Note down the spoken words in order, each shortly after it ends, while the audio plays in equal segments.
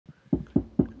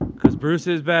Bruce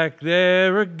is back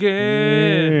there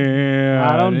again. Yeah,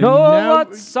 I don't know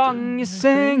what song you're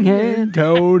singing.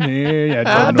 Tony,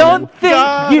 I don't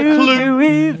think you do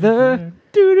either.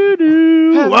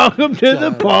 Welcome to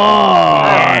the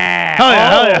pod. Hell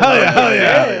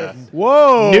yeah.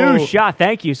 Whoa. New shot,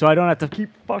 thank you, so I don't have to keep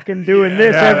fucking doing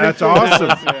this. Yeah, that's awesome.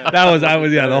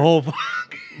 The whole.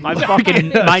 My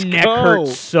neck hurt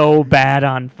so bad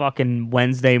on fucking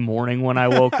Wednesday morning when I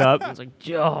woke up. I was like,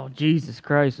 oh, Jesus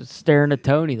Christ. I was staring at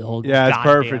Tony the whole Yeah, it's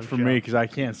goddamn perfect for show. me because I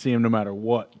can't see him no matter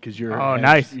what. Because you're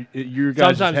nice. Your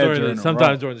guys'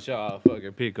 Sometimes during the show, I'll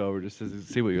fucking peek over just to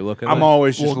see what you're looking at. I'm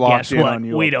always just locked guess in what? on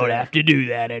you. We don't have to do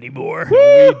that anymore.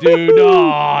 We do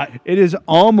not. It is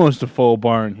almost a full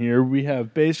barn here. We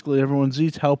have basically everyone's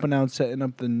each helping out setting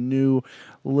up the new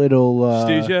little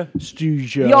studio.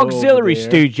 The auxiliary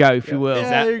studio, if you will.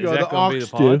 Yeah, there you go. that The gonna be the aux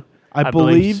pod? stu. I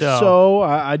believe so.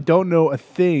 I don't know a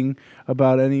thing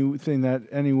about anything that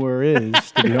anywhere is,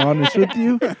 to be honest with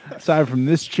you, aside from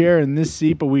this chair and this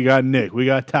seat. But we got Nick, we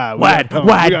got Ty, Wad.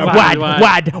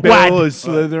 Bill is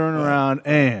slithering around,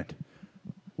 and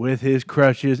with his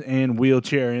crutches and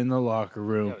wheelchair in the locker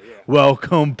room. Yeah.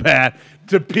 Welcome back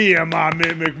to PMI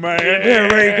Mitt McMahon. Here we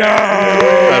go.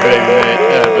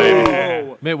 Yeah,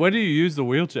 baby. Man, when do you use the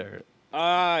wheelchair?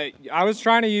 I was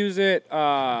trying to use it,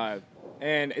 and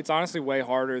it's honestly way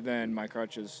harder than my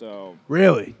crutches. So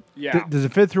Really? Yeah. Does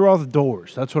it fit through all the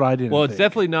doors? That's what I didn't. Well, it's think.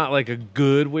 definitely not like a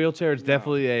good wheelchair. It's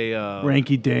definitely a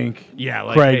Ranky Dink. Yeah,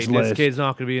 like hey, this Craigslist. kid's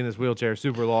not going to be in this wheelchair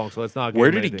super long, so let's not.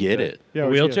 Where did he get it? Yeah, A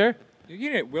where'd you wheelchair? you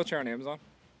can get a wheelchair on Amazon.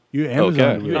 You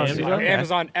Amazon. Okay. Amazon?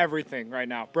 Amazon everything right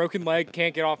now. Broken leg,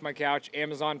 can't get off my couch.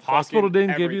 Amazon. Hospital fucking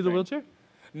didn't give you the everything. wheelchair?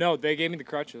 No, they gave me the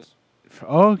crutches.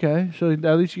 Oh, okay. So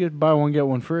at least you get buy one get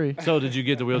one free. So did you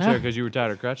get the wheelchair because you were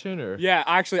tired of crutching, or? Yeah,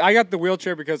 actually, I got the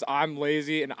wheelchair because I'm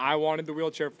lazy and I wanted the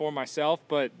wheelchair for myself.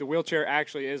 But the wheelchair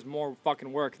actually is more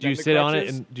fucking work. Do you sit on it?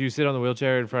 And do you sit on the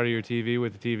wheelchair in front of your TV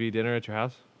with the TV dinner at your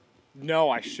house? No,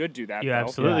 I should do that. You though.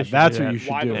 absolutely Yeah, should that's do what that. you should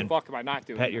Why do. the fuck am I not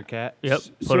doing Pet that? your cat. Yep.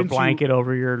 Since Put a you- blanket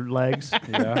over your legs.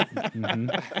 Yeah.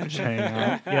 Just hang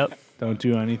out. Yep. Don't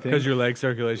do anything. Because your leg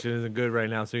circulation isn't good right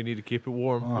now, so you need to keep it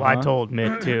warm. Well, I told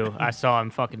Mitt, too. I saw him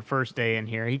fucking first day in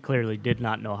here. He clearly did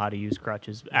not know how to use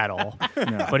crutches at all.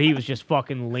 No. But he was just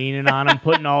fucking leaning on him,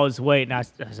 putting all his weight. And I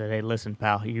said, hey, listen,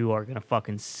 pal, you are going to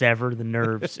fucking sever the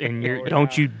nerves in your...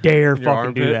 Don't you dare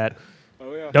fucking do armpit? that.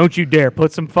 Oh yeah. Don't you dare.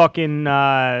 Put some fucking...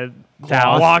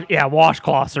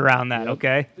 washcloths around that,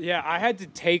 okay? Yeah, I had to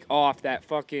take off that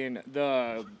fucking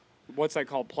what's that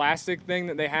called? Plastic thing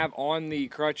that they have on the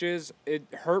crutches. It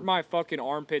hurt my fucking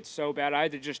armpits so bad. I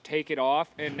had to just take it off,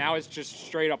 and now it's just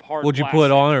straight up hard. Would you plastic.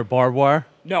 put on or barbed wire?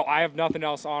 No, I have nothing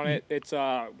else on it. It's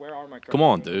where are my crutches? Come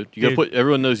on, dude. You gotta put.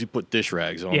 Everyone knows you put dish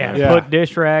rags on. Yeah, there. Yeah. put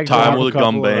dish rags Tie 'em on. with a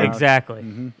gum band. Exactly.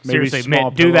 Maybe Seriously, small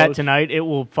Mitt, do that pillows. tonight. It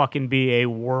will fucking be a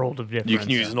world of difference. You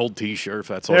can use an old T-shirt if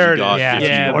that's all There you it got. is. Yeah. If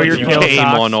Yeah, you, or if your you kill came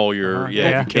socks. on all your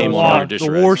Yeah. if you came The on your dish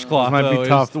rags. washcloth Might be though,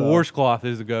 tough, the though. washcloth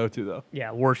is the go-to though.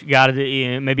 Yeah, you got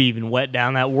to maybe even wet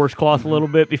down that washcloth a little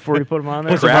bit before you put them on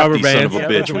there. Put some rubber Crafty son of bands. a Yeah,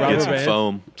 bitch put some would rubber get some bands.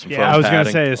 foam. Some Yeah, foam I was going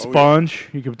to padding. say a sponge.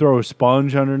 You could throw a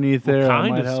sponge underneath there. That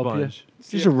kind might of help sponge? you.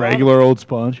 Just a regular old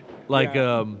sponge. Like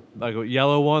a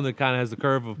yellow one that kind of has the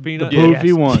curve of peanut. The Yeah.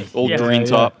 poofy one. Old Yeah. green Yeah,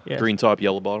 top, yeah. green top,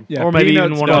 yellow bottom. Yeah, Or maybe even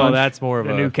peanut one of Oh, sponge. that's more of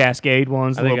the a new Cascade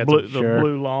ones, I the, think blue, that's the Sure.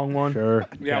 blue long one. Sure.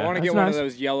 Yeah, I want to that's get one nice. of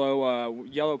those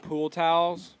yellow pool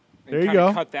towels. And There you kinda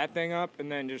go. Cut that thing up and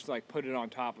then just like put it on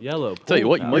top of yellow. Tell you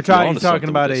what, you pool might towel. be You're onto talking something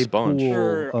about with this a sponge. pool.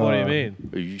 Sure. What do you mean?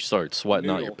 You start sweating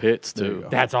out your Noodle. pits There you too. go.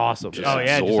 That's awesome. Just Oh,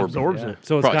 yeah, it just absorb. absorbs Yeah. it.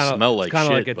 So it's Probably kind of smell like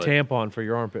like shit, a but- tampon for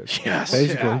your armpits. Yes.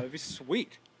 Basically. Yeah, that'd be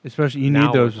sweet. Especially, you Now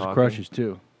need those we're with talking. crutches,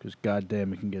 too. Because,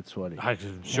 goddamn, it can get sweaty. I'm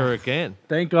sure it can.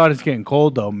 Thank God it's getting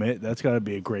cold, though, Mitt. That's got to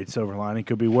be a great silver lining.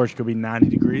 Could be worse. Could be 90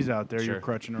 degrees out there. Sure. You're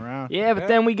crutching around. Yeah, but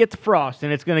then we get the frost,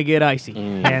 and it's going to get icy.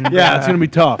 And, Yeah, it's going to be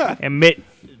tough. And Mitt,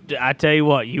 I tell you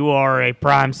what, you are a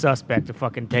prime suspect to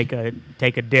fucking take a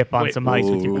dip on Wait, some ice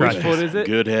with your Ooh, Which crutches. foot is it?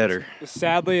 Good header.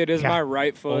 Sadly, it is Yeah. my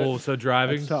right foot. Oh, so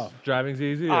driving's tough.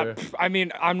 easy. Or? I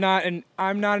mean, I'm not an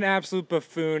absolute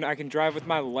buffoon. I can drive with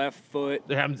my left foot.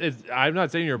 I'm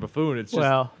not saying you're a buffoon. It's just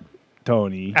Well,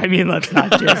 Tony. I mean, let's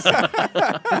not just.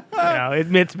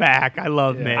 Mitt's back. I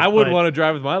love Mitt. I wouldn't but- want to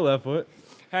drive with my left foot.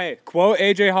 Hey, quote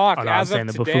AJ Hawk. Oh, no, I'm as saying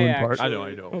of the today, buffoon part.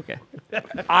 actually, I know. Okay.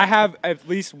 I have at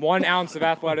least 1 ounce of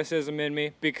athleticism in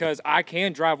me because I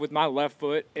can drive with my left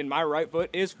foot and my right foot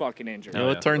is fucking injured. You know,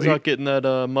 it turns out getting that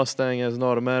Mustang as an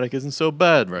automatic isn't so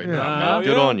bad right now. Yeah. man.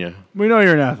 Good Yeah. on you. We know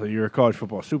you're an athlete. You're a college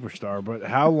football superstar. But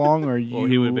how long are you Well,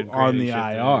 he would have been on creating the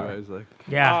shit IR? anyways, like.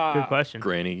 Yeah, good question.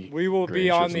 Granny. We will Granny be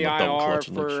shows on him the double IR clutch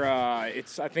and for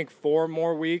it's I think 4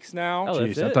 more weeks now. Oh,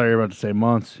 that's Jeez, I it? thought you were about to say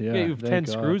months. Yeah, Yeah, you have thank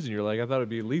 10 God. screws in your leg. I thought it'd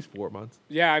be at least 4 months.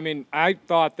 Yeah, I mean, I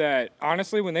thought that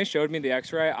honestly when they showed me the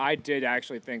X-ray, I did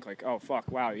actually think like, oh fuck,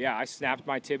 wow, yeah, I snapped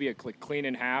my tibia clean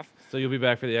in half. So you'll be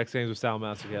back for the X Games with Sal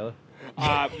Masekela?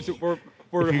 So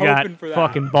we're If you hoping got for that.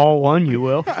 fucking ball one, you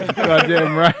will.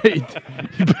 Goddamn right.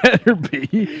 You better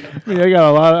be. I mean,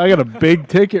 I got a big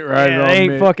ticket right Yeah, on they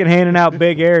ain't me. fucking handing out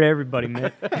big air to everybody,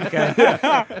 man.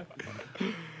 Okay.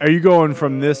 Are you going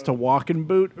from this to walking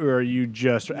boot, or are you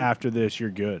just after this? You're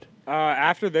good.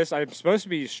 After this, I'm supposed to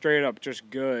be straight up just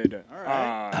good.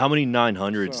 How many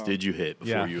 900s So- did you hit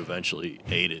before Yeah. you eventually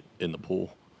ate it in the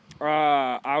pool?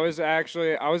 I was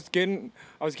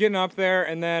getting up there,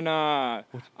 and then I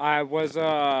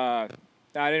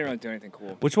didn't really do anything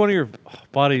cool. Which one of your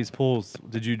buddies' pools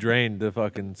did you drain the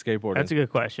fucking skateboard That's a in? good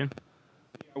question.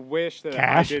 I wish that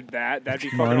Cash? I did that. That'd be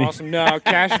fucking Money? awesome. No,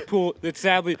 Cash pool. That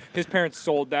sadly his parents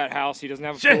sold that house. He doesn't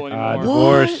have a pool anymore.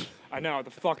 Divorce. I know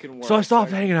the fucking worst. So I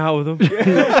stopped Like, hanging out with him.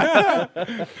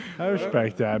 I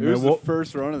respect that, It man. was Well, the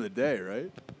first run of the day,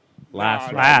 right?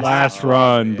 Last No, round. last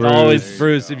run, It's Bruce. always,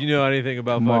 Bruce, if you know anything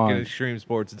about Come fucking on. extreme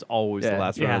sports, it's always Yeah. the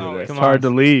last Yeah. round of Oh, the day. Come It's hard to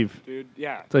on. leave. dude.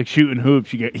 Yeah. It's like shooting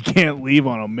hoops. You can't leave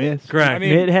on a miss. Correct. I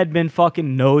mean- It had been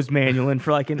fucking nose manualing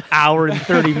for like an hour and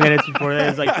 30 minutes before that. It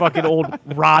was like fucking old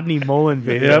Rodney Mullen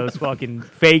videos, fucking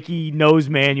fakey nose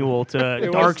manual to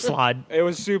It dark was- slide. It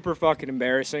was super fucking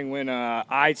embarrassing when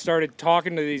I started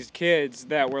talking to these kids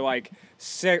that were like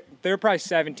they're probably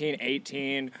 17,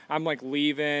 18. I'm like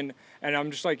leaving, and I'm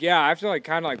just like, yeah, I have to like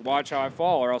kind of like watch how I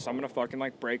fall, or else I'm gonna fucking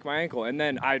like break my ankle. And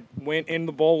then I went in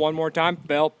the bowl one more time,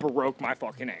 fell, broke my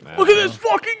fucking ankle. Look at this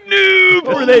fucking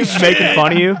noob! Were they making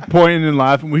fun of you? Pointing and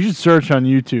laughing. We should search on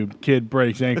YouTube. Kid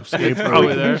breaks ankle skateboard.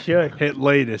 probably there. You should. Hit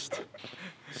latest.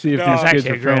 See if No, these that's kids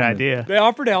Actually, are a great filming. idea. They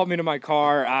offered to help me to my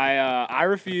car. I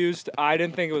refused. I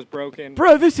didn't think it was broken.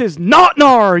 Bro, this is not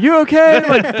Nar. You okay?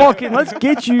 Like, fucking, let's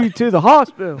get you to the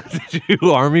hospital. Did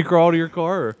you army crawl to your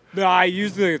car? Or? No, I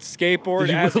used the skateboard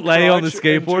Did you as a lay on the crutch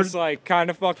and skateboard? just like kind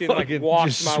of fucking Fucking like walked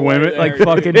just my swim way it Like there.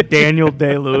 fucking Daniel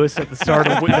Day-Lewis at the start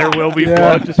of There Will Be Yeah.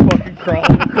 Blood, just fucking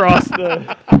crawling across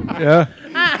the... Yeah.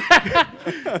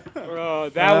 Bro,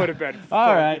 that would have been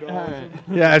All right. fucking awesome.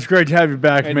 Yeah, it's great to have you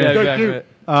back, Hey, man. Dad, back, man.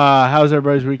 How's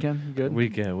everybody's weekend? Good.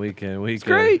 Weekend. It's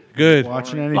great. Good.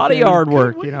 Watching A anything? lot of yard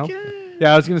work, you know?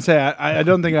 Yeah, I was gonna say I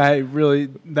don't think I really.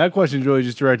 That question's really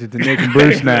just directed to Nick and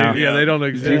Bruce now. Yeah, they don't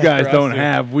exist. You guys for us don't to-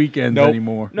 have weekends Nope.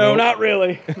 anymore. No, not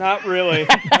really. Not really.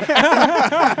 Nick,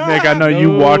 I know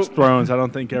you Nope. watched Thrones. I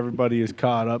don't think everybody is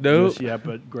caught up to Nope. this yet,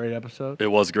 but great episode. It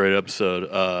was a great episode.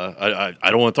 I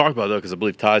don't want to talk about it though because I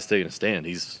believe Ty's taking a stand.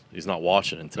 He's not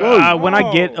watching until. When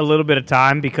I get a little bit of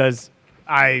time, because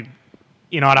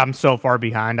you know what, I'm so far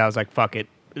behind, I was like, fuck it.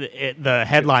 The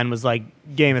headline was like,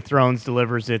 Game of Thrones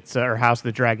delivers its, or House of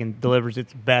the Dragon delivers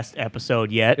its best episode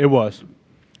yet. It was.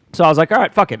 So I was like, all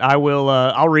right, fuck it.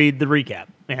 I'll read the recap.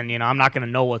 And, you know, I'm not going to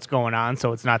know what's going on,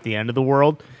 so it's not the end of the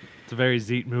world. It's a very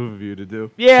Zeet move of you to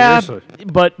do. Yeah, Seriously.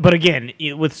 but again,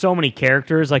 with so many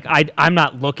characters, like I'm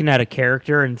not looking at a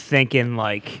character and thinking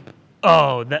like,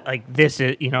 oh, that like this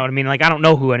is, you know what I mean? Like I don't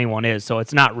know who anyone is, so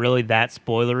it's not really that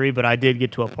spoilery. But I did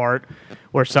get to a part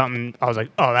where something I was like,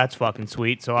 oh, that's fucking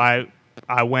sweet. So I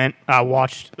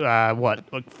watched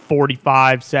like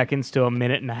 45 seconds to a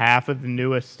minute and a half of the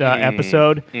newest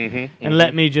episode, and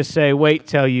let me just say, wait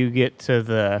till you get to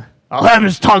the. I'll have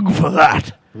his tongue for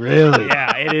that. Really?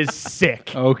 Yeah, it is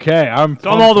sick. Okay, I'm. So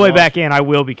I'm all the way pumped. back in. I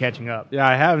will be catching up. Yeah,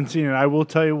 I haven't seen it. I will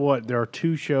tell you what. There are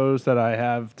two shows that I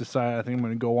have decided. I think I'm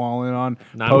going to go all in on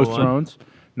 911. post Thrones.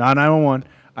 Not 911.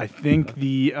 I think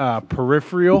the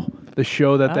Peripheral, the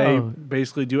show that they Oh.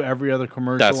 basically do every other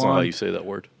commercial That's not how on, you say that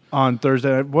word. on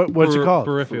Thursday. What's it called?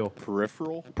 Peripheral.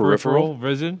 Peripheral?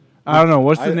 Vision. I don't know.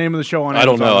 What's the name of the show on I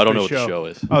don't Amazon know. that I don't they know what the show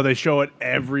is. Oh, they show it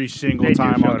every single They do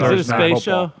time show on it. Thursday Is it a Night space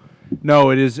Football. show? No,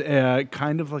 it is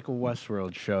kind of like a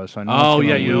Westworld show. So I know Oh it's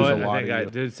yeah, gonna you know lose what? a I lot think of I you.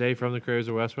 did say from the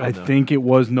Cruiser Westworld. I No. think it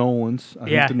was Nolan's. I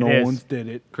Yeah, think the it is. Nolans did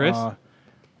it. Chris?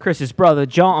 Chris's brother,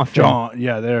 Jonathan. John.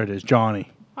 Yeah, there it is.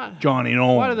 Johnny. Johnny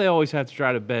Nolan. Why do they always have to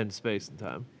try to bend space and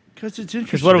time? Because it's Because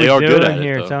interesting. what are we They are good doing at it,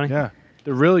 here, though. Tony? Yeah,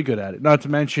 they're really good at it. Not to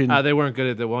mention They weren't good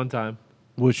at the one time.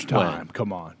 which time.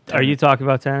 Come on. Are you talking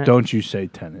about Tenet? Don't you say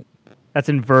Tenet. That's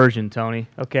inversion, Tony.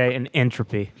 Okay, and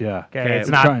entropy. Yeah. Okay, it's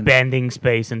I'm not trying- bending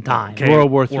space and time. Okay.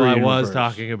 World War III Well, I was universe.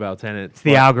 talking about Tenet. It's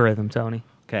the algorithm, Tony.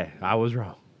 Okay, I was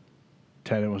wrong.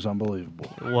 Tenet was unbelievable.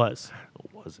 It was.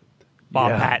 It wasn't. Bob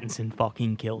Yeah. Pattinson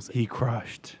fucking kills it. He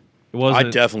crushed. It wasn't. I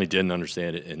definitely didn't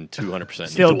understand it, and 200%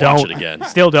 Still need to watch don't. it again.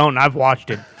 Still don't. I've watched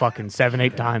it fucking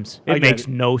 7-8 times. I It get makes it.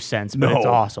 no sense, but it's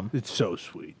awesome. It's so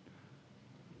sweet.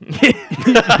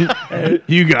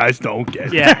 You guys don't get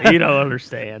it. Yeah, you don't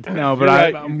understand. No, but You're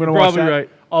right. I'm You're gonna watch probably that. right.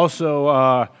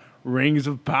 Also, Rings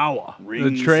of Power.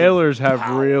 Rings The trailers of have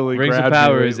Power. really Rings of grabbed me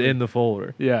Power is lately. in the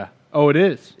folder. Yeah. Oh, it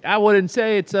is. I wouldn't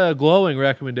say it's a glowing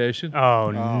recommendation. Oh,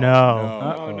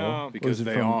 no. Oh no. Because it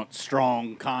they from? aren't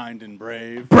strong, kind, and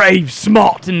brave. Brave,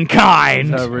 smart, and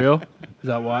kind. Is that real? Is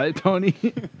that why, Tony?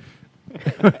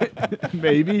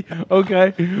 Maybe.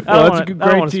 Okay. Well, that's a I don't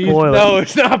great wanna tease. spoil it. No,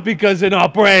 it's not because they're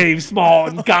not brave,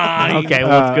 smart, and kind. Okay,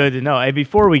 well, it's good to know. Hey,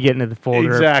 before we get into the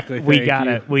folder, Exactly, we thank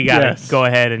gotta you. we gotta go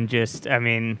ahead and just, I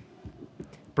mean,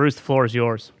 Bruce, the floor is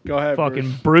yours. Go ahead, Fucking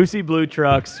Bruce. Brucey Blue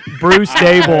Trucks. Bruce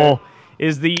Dable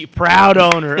is the proud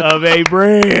owner of a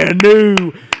brand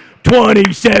new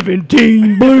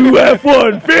 2017 Blue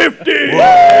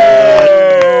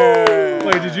F-150.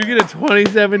 Wait, did you get a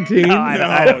 2017?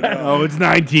 I don't know. Oh, it's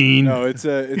 19. No, it's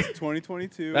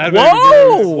 2022. That'd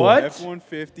Whoa! What?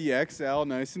 F-150 XL,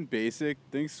 nice and basic.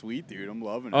 Thing's sweet, dude. I'm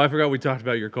loving it. Oh, I forgot we talked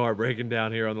about your car breaking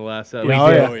down here on the last episode. We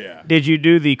Oh, did. yeah. Oh, yeah. Did you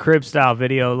do the crib style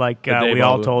video like day we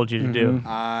all bubble. told you to do?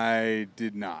 I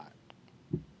did not.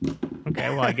 Okay,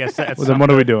 well, I guess that's Well, then what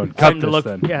are we doing? Cut something to this look.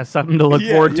 then. Yeah, something to look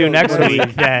forward to next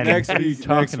week. Then Next What are you week,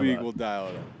 talking about? we'll dial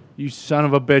it up. You son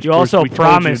of a bitch. you Bruce, also we told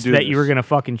promised you to do that you were this. gonna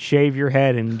fucking shave your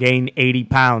head and gain 80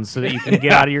 pounds so that you can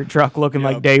get out of your truck looking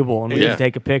like Dable and we Yeah. can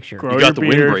take a picture. Grow You your got the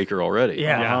beard. windbreaker already.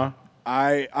 Yeah. Uh-huh.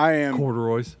 I am.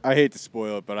 Corduroys. I hate to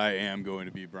spoil it, but I am going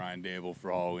to be Brian Dable for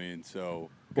Halloween. So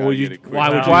Well, gotta you- get it quick.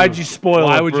 Why'd you spoil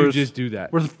Why it, would you Bruce? just do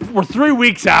that? We're 3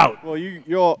 weeks out. Well,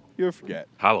 you'll forget.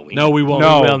 Halloween. No, we won't.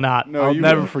 No. Will not. No, I'll you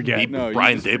never will. forget. Meet No, you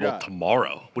Brian just Dable forgot.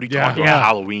 tomorrow. What are you Yeah. talking Yeah. about?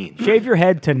 Halloween. Shave your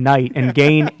head tonight and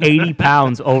gain 80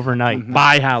 pounds overnight.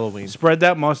 By Halloween. Spread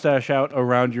that mustache out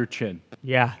around your chin.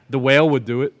 Yeah, The whale would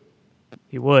do it.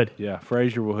 he would. Yeah,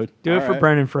 Frazier would. Do it All for right.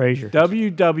 Brendan Fraser.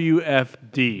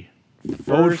 WWFD.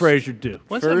 What would Frazier do?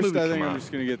 When's that First, movie I come think I'm out?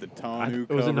 just gonna get the Tonu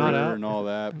was it cover not out? and all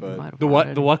that, but The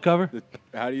what? The what cover?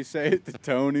 how do you say it? The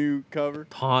Tonu cover,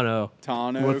 Tano.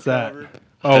 Tano What's that? cover.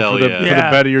 Oh, Hell for the, yeah. for the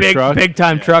bed of your big, truck? big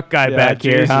time truck guy Yeah, back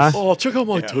here, Jesus. huh? Oh, check out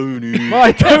my Tony.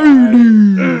 My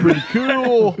Tony! Pretty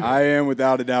cool. I am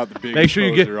without a doubt the biggest Make sure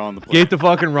you poser on the get planet. the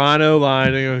fucking rhino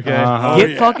lining, okay? Uh-huh.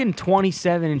 Get yeah. fucking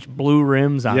 27-inch blue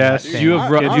rims on Yes, that thing. You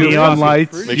have I- Get I'm neon fucking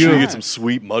lights. pretty Make sure you mad. get some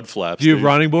sweet mud flaps. Do you have dude.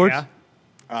 running boards? Yeah.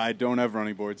 I don't have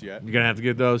running boards yet. You're gonna have to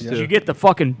get those Did too. you get the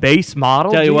fucking base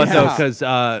model? Tell you what though, Yeah. because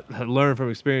learn from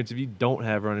experience, if you don't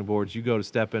have running boards, you go to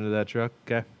step into that truck,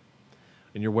 okay,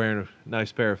 and you're wearing a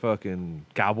nice pair of fucking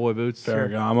cowboy boots,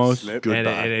 Ferragamos. Slip. and,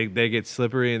 Goodbye. they get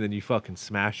slippery, and then you fucking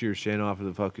smash your shin off of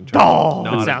the fucking truck. Oh,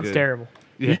 Not that sounds good. terrible.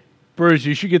 Yeah. Bruce,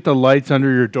 you should get the lights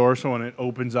under your door so when it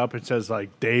opens up, it says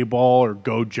like Dayball or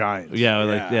Go Giants. Yeah,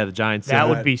 like Yeah. the Giants. That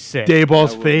symbol. would be sick.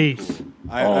 Dayball's That would be face.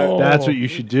 cool. That's what you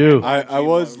should do. I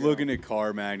was looking at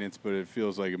car magnets, but it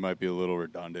feels like it might be a little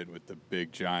redundant with the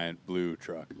big giant blue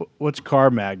truck. What's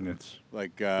car magnets?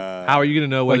 Like How are you gonna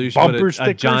know whether Like you should put bumper a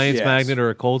stickers? Giants Yes. magnet or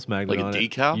a Colts magnet Like a on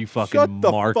decal? it? You fucking shut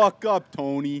the mark. fuck up,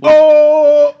 Tony.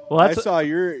 Oh! Well, I that's saw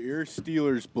your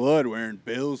Steelers blood wearing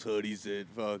Bills hoodies at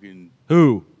fucking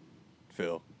Who?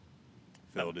 Phil.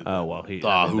 Phil did. Oh that. well, he. Who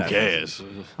that- cares?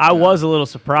 I was a little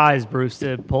surprised, Bruce,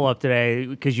 to pull up today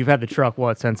because you've had the truck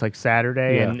since like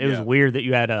Saturday, Yeah. and it was Yeah. weird that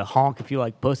you had a honk if you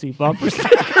like pussy bumpers.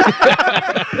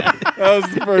 That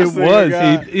was the first thing I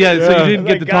got. Yeah, so you didn't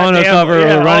get the Like, Tono goddamn, cover or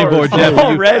yeah, the running board yet.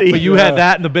 already. But you had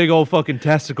that and the big old fucking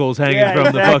testicles hanging Yeah, from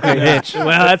exactly. the fucking hitch. Well,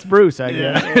 that's Bruce, I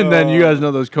guess. And then you guys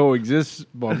know those coexist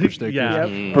bumper stickers. Yeah.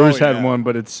 Yep. Bruce Oh, had yeah. one,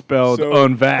 but it's spelled So-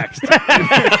 unvaxxed.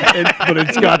 But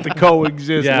it's got the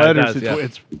coexist Yeah, it letters. does, yeah.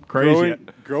 It's crazy.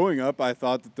 Growing up, I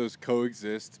thought that those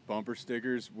coexist bumper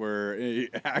stickers were a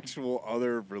actual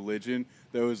other religion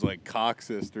that was like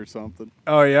coxist or something.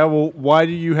 Oh, yeah? Well, why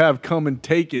do you have come and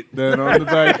take it then on the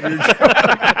back of your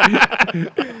truck?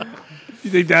 You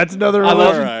think that's another I love.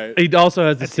 religion? Alright. He also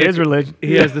has the That's his sticker. religion.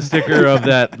 He has the sticker of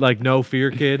that like no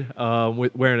fear kid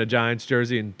with wearing a Giants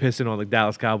jersey and pissing on the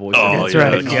Dallas Cowboys. Oh, That's yeah,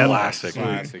 right, the yep. classic.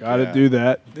 Classic, Gotta yeah. do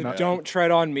that. The "Don't tread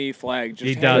on me" flag just He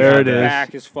hanging does. out There it the is.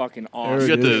 back is fucking awesome.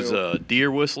 You got it is. those deer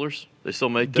whistlers? They still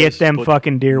make those? Get them Put-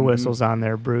 fucking deer whistles on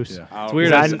there, Bruce. Yeah. I It's don't weird.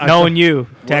 know. I, I saw- knowing you,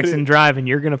 texting is- and driving,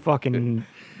 you're gonna fucking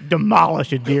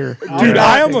demolish a deer. Dude, Yeah.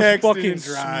 I almost Texting fucking and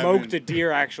driving. smoked a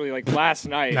deer actually like last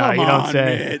night. No, you don't Come on,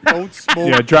 say. man. Don't smoke.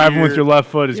 Yeah, driving with deer. your left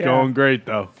foot is Yeah. going great,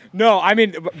 though. No, I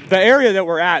mean the area that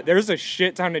we're at. There's a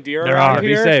shit ton of deer There around are. Be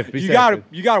here. safe, be you safe, gotta dude.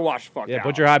 you gotta watch the fuck Yeah, out.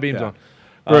 put your high beams Yeah. on.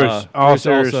 Bruce, Bruce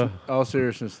also- all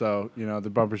seriousness though, you know the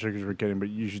bumper stickers were kidding, but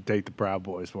you should take the Proud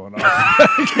Boys one off,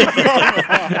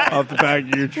 off the back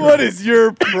of your truck. What is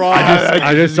your problem?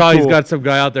 I just saw cool. he's got some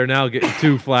guy out there now getting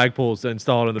 2 flagpoles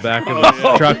installed in the back of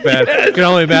the truck bed. Can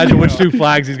only imagine which 2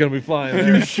 flags he's going to be flying.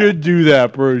 there. You should do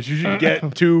that, Bruce. You should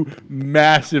get 2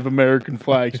 massive American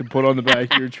flags and put on the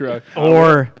back of your truck.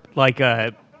 Or like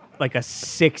a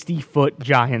 60-foot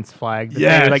Giants flag that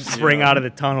Yes. they like bring out of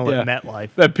the tunnel Yeah. at MetLife.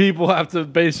 That people have to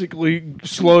basically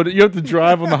slow it. You have to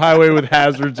drive on the highway with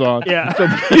hazards on. Yeah. So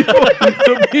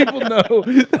people know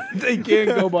that they can't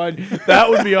go by. That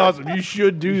would be awesome. You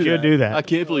should do that. Should do that. I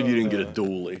can't believe you didn't get a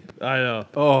dually. I know.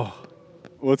 Oh,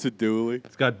 What's a dually?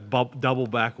 It's got double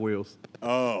back wheels.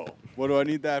 Oh, what do I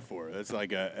need that for? That's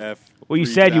like a F. Well, you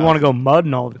said you want to go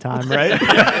mudding all the time, right?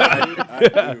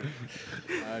 I do.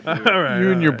 All right.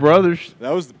 you and your brothers.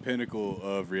 That was the pinnacle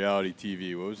of reality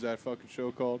TV. What was that fucking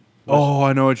show called? Oh,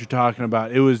 I know what you're talking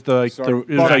about. It was it was Buck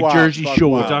like Wild, Jersey Buck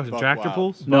Shore. Wild, Talking Buck tractor Wild.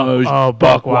 pulls? No, it was Oh,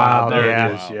 Buck Wild, There yeah.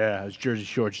 it is. Yeah, it was Jersey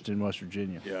Shore, just in West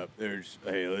Virginia. Yeah, there's.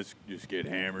 Hey, let's just get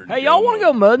hammered. Hey, y'all want to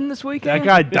go mudding this weekend? That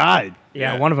guy died.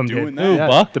 Yeah, Yeah, one of them doing did. that. Yeah,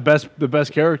 Buck? the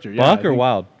best character. Yeah, Buck I or think-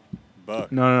 Wild?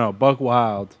 Buck. No. Buck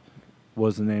Wild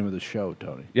was the name of the show,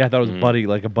 Tony. Yeah, I thought it was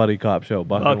like a buddy cop show.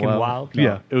 Buck, Buck and Wild. No,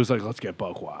 Yeah. it was like let's get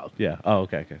Buck Wild. Yeah. Oh,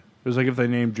 okay. It was like if they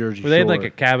named Jersey Were they in Shore. like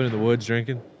a cabin in the woods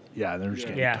drinking? Yeah, they were just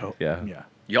getting Yeah. Yeah. yeah.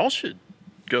 Y'all should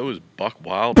go as Buck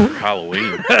Wild for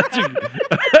Halloween.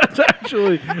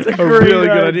 Actually, a great really good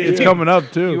idea. idea. It's coming up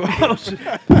too.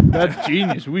 That's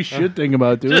genius. We should think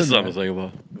about doing Just that. something to think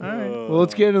about. All right. Well,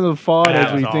 let's get into the fog That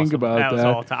as we was think awesome. about that. Was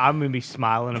that. all time. I'm gonna be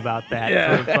smiling about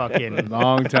that for fucking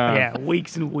Long time. yeah,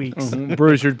 weeks and weeks. Mhm.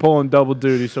 Bruce, you're pulling double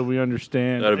duty, so we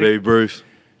understand. That a baby Bruce.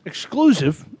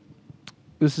 Exclusive.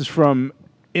 This is from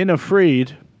Ina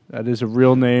Fried. That is a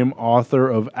real name, author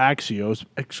of Axios.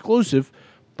 Exclusive.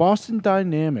 Boston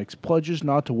Dynamics pledges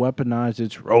not to weaponize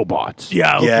its robots.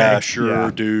 Yeah, okay. Yeah, sure,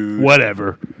 Yeah. dude.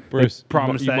 Whatever. Bruce,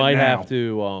 promise you that might now. have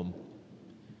to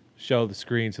show the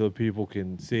screen so that people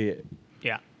can see it.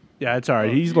 Yeah. Yeah, it's all right.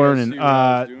 Oh, He's you guys learning. see what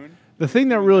I was doing? The thing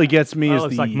that really gets me Well, it is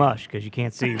looks the like mush because you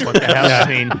can't see what the hell I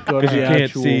mean. Go to Because you the can't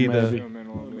actual, see the- maybe.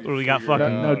 What do we got? Figure it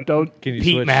Fucking out. No, don't. Can you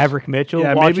Pete switch? Maverick Mitchell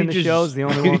Yeah, watching maybe the just- shows. The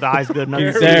only one with eyes good enough.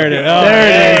 to see. There it is. Oh,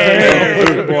 There it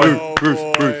is.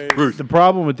 Oh, boy. The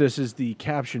problem with this is the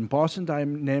caption: Boston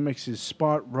Dynamics'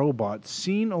 Spot robot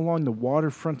seen along the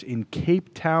waterfront in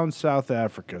Cape Town, South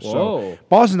Africa. So Whoa.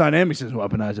 Boston Dynamics doesn't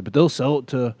weaponize it, but they'll sell it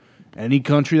to any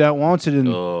country that wants it. And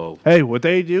Oh, hey, what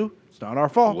they do, it's not our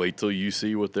fault. wait till you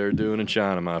see what they're doing in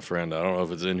China, my friend. I don't know if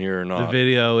it's in here or The not.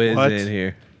 video is What? in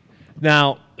here.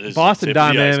 Now, This is Boston tip of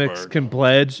the Dynamics iceberg. can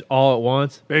pledge all at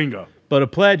once, Bingo. but a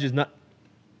pledge is not.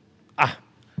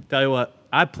 Tell you what,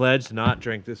 I pledge to not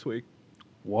drink this week.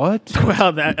 What?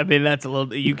 Well, that's a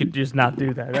little. You could just not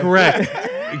do that. Correct.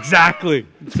 Exactly.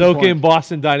 So can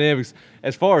Boston Dynamics.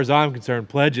 As far as I'm concerned,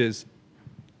 pledges.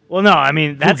 Well, no, I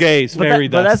mean that's Fugazi, but, fairy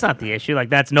but dust. that's not the issue. Like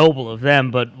that's noble of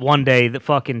them. But one day the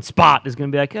fucking Spot is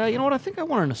gonna be like, you know what? I think I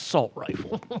want an assault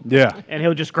rifle, Yeah. and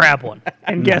he'll just grab one.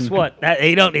 And guess what? That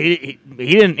he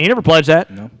didn't. He never pledged that.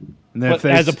 No. And then if But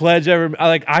they as a pledge,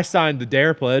 I signed the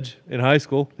Dare pledge in high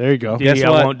school. there you go. Guess D, I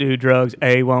what? won't do drugs.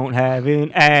 A, won't have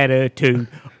an attitude.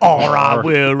 R, I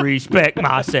will respect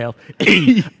myself.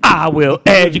 E, I will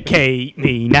educate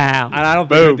me now. And I don't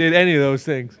Boom. think I did any of those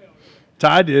things.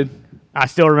 Ty did. I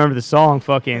still remember the song.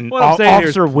 Fucking What I'm saying here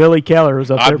is- Officer Willie Keller was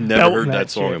up there. I've never belting heard that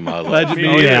song shit. in my life. Pledge me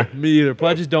Oh, either. yeah. Me either.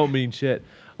 Pledges don't mean shit.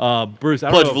 Bruce, I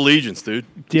don't Pledge know. of Allegiance, dude.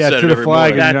 Yeah, Said to it the every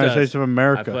flag of the morning. That United does. States of I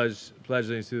America. pledge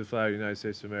allegiance to the flag of the United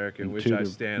States of America, in which To I the-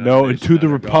 stand. No, on and to the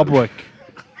under God. Republic.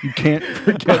 You can't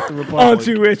forget the Republic.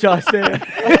 Onto which I stand.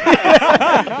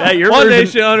 That your One version,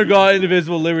 nation under God,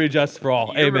 indivisible, liberty, and justice for all.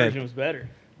 your Amen. version was better.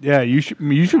 Yeah, you should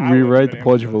would've rewrite the been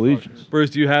Pledge able of to Allegiance. Bruce,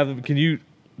 do you have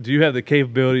the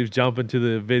capability of jumping to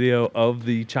the video of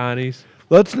the Chinese?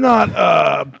 Let's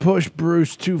not push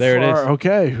Bruce too There it far. is.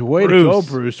 Okay, way to Bruce, go,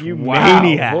 Bruce. you wow.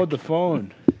 maniac. Hold the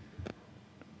phone.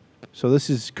 So this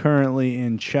is currently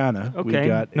in China. We Okay,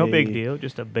 got no a- big deal.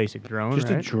 Just a basic drone, Just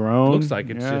right? a drone. Looks like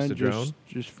it's just a drone.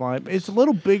 Just flying. It's a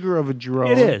little bigger of a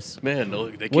drone. It is. Man, no,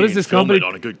 they can't What is even this film company- it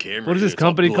on a good camera. What is this It's all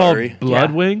company blurry. called?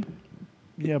 Bloodwing?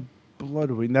 Yeah,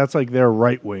 Bloodwing. That's like their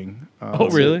right wing. Oh,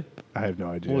 really? I have no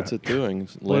idea. What's it doing?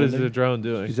 What is Landing? the drone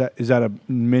doing? Is that a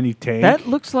mini tank? That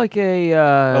looks like a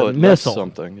Oh, it missile. missile.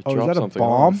 Something. It Oh, is dropped that a something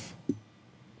bomb? off.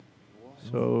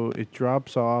 So it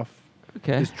drops off.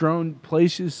 Okay. This drone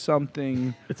places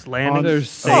something. It's landing.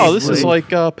 There's- Oh, this is safely.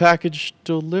 like package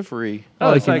delivery.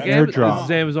 Oh, it's like like an airdrop. This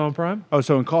is Amazon Prime. Oh,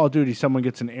 so in Call of Duty, someone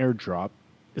gets an airdrop.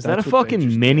 Is that a That's what they fucking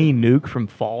just mini nuke from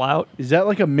Fallout? Is that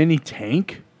like a mini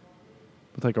tank?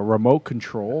 with like a remote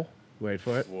control. Wait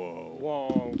for it.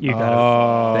 Whoa. You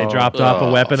got They dropped off a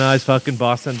weaponized fucking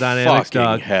Boston Dynamics Fucking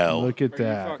dog. hell. Look at Are you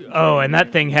that. fucking Oh, kidding and me?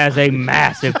 that thing has a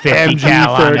massive 50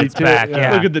 cal on its 32, back. yeah.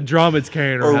 Yeah. Look at the drum it's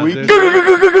carrying around. we- dude.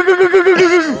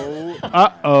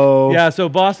 Uh-oh. Yeah, so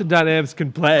Boston Dynamics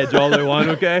can pledge all they want,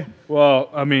 okay? Well,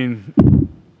 I mean,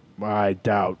 I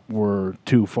doubt we're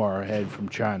too far ahead from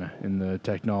China in the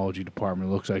technology department.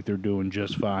 It looks like they're doing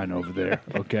just fine over there,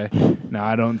 okay? Now,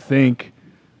 I don't think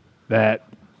that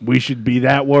we should be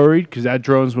that worried because that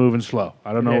drone's moving slow.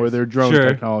 I don't know where their drone Sure.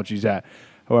 technology's at.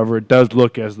 However, it does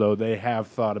look as though they have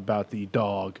thought about the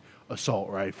dog assault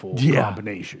rifle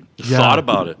combination. Thought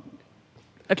about it.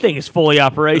 That thing is fully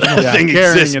operational. That thing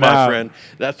carrying exists, it my out. friend.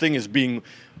 That thing is being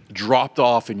dropped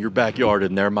off in your backyard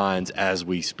in their minds as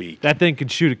we speak. That thing can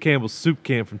shoot a Campbell's soup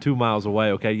can from 2 miles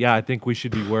away, okay? Yeah, I think we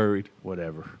should be worried.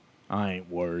 Whatever. I ain't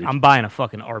worried. I'm buying a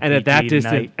fucking RPG And at that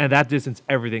tonight. distance,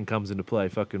 everything comes into play.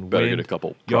 Fucking Better wind, get a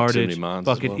couple proximity yardage, mines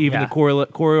as fucking well. even Yeah. the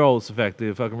Coriolis effect,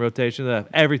 the fucking rotation,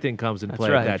 everything comes into That's play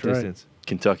right. at that That's right. distance.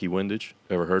 Kentucky windage.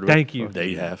 Ever heard of it? Thank you. There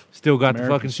you have. Still got the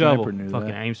American fucking shovel. Sniper knew Fucking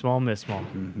that. aim small, miss small.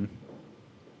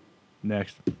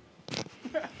 Next.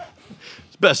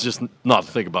 It's best just not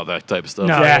to think about that type of stuff.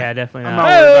 No, Yeah. yeah, definitely I'm not. not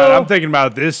worried about it. I'm thinking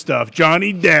about this stuff.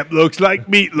 Johnny Depp looks like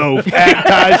Meatloaf at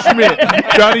Ty Schmidt.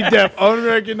 Johnny Depp,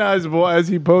 unrecognizable as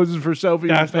he poses for selfies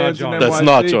That's with not fans in Johnny. NYC. That's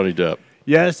not Johnny Depp.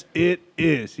 Yes, it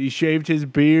is. He shaved his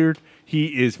beard.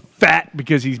 He is fat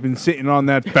because he's been sitting on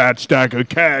that fat stack of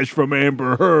cash from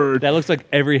Amber Heard. That looks like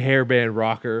every hairband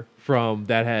rocker from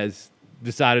that has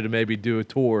decided to maybe do a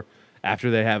tour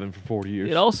after they haven't for 40 years.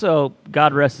 It also,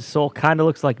 God rest his soul, kind of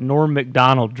looks like Norm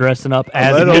Macdonald dressing up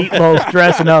as little. Meatloaf,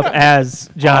 dressing up as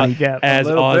Johnny Depp. as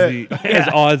little Ozzy, as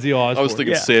Ozzy Osbourne. I was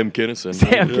thinking Yeah. Sam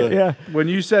Kinison. Yeah. When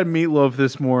you said Meatloaf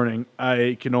this morning,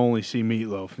 I can only see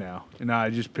Meatloaf now. And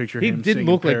I just picture He him didn't singing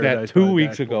look like that Paradise 2 by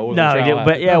weeks Jack ago. Wolf. with No, the he trial did, but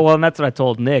happened. yeah, well, and that's what I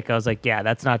told Nick. I was like, yeah,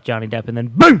 that's not Johnny Depp. And then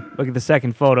boom, look at the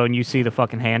second photo, and you see the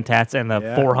fucking hand tats and the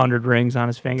Yeah. 400 rings on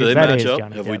his fingers. Do they That match is up?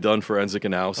 Johnny Have Depp. we done forensic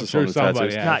analysis sure on the somebody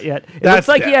tattoos? has. Not yet. It That's looks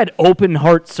like he Depp. had open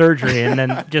heart surgery and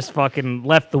then just fucking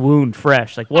left the wound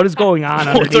fresh. Like, what is going on Well, it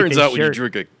underneath turns his out when you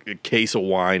shirt? drink a case of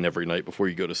wine every night before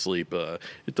you go to sleep, it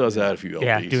does add a few LPs.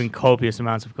 Yeah, doing copious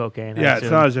amounts of cocaine. I Yeah, it's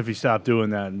assume. not as if he stopped doing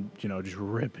that and, just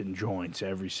ripping joints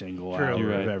every single hour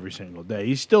You're of right. every single day.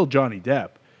 He's still Johnny Depp,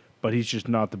 but he's just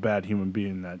not the bad human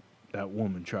being that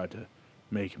woman tried to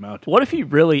make him out to. What if he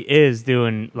really is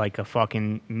doing like a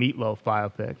fucking Meatloaf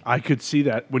biopic? I could see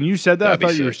that. When you said that, That'd be I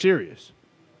thought you were sick. serious.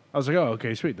 I was like, oh,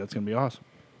 okay, sweet. That's going to be awesome.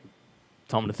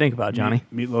 Something to think about, Johnny.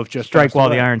 Meatloaf just Strike passed while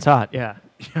away. the iron's hot. Yeah.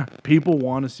 Yeah, people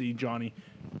want to see Johnny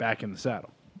back in the saddle.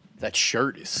 That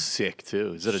shirt is sick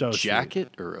too. Is it So a sweet. jacket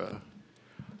or a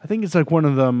I think it's like one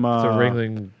of them It's a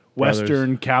Ringling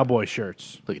Western cowboy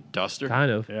shirts. like a duster?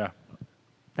 kind of. Yeah.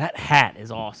 That hat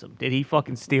is awesome. Did he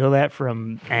fucking steal that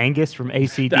from Angus from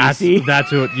ACDC? That's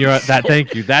who you're. That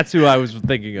thank you. That's who I was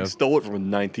thinking He of. stole it from a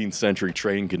 19th century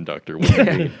train conductor. What do you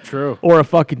mean? True. Or a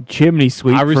fucking chimney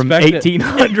sweep I from respect it.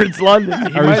 1800s London. I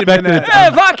might have respect been that. Hey,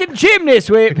 fucking chimney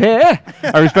sweep here.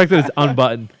 I respect that it's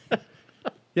unbuttoned.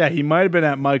 Yeah, he might have been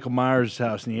at Michael Myers'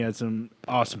 house and he had some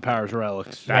Austin Powers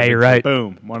relics. Yeah, you're right.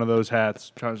 Boom. One of those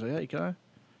hats. Trying to say, hey, can I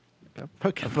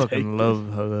fucking take Fucking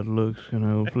love how that looks. Can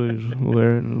I please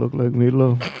wear it and look like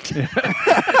Meatloaf?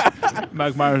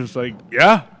 Mike Myers is like,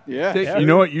 yeah. Yeah. You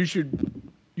know what? You should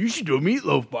do a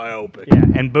Meatloaf biopic.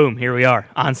 Yeah, and boom, here we are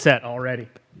on set already.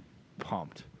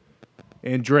 Pumped.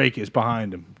 And Drake is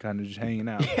behind him, kind of just hanging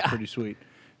out. Pretty sweet.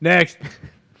 Next.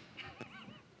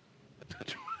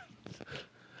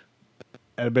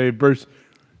 And baby Bruce.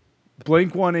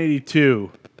 Blink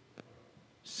 182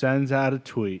 sends out a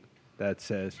tweet that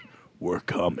says, we're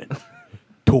coming.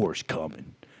 Tour's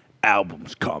coming.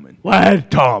 Album's coming. What?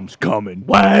 Tom's coming.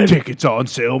 What? Tickets on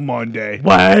sale Monday.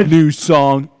 What? New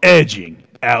song, Edging,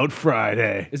 out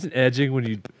Friday. Isn't edging when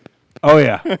you? Oh,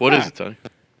 yeah. What is it, Tony?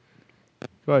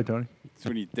 Go ahead, Tony. It's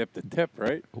when you dip the tip,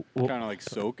 right? Kind of like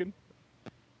soaking.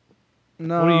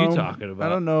 No. What are you talking I about?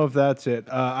 don't know if that's it.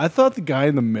 I thought the guy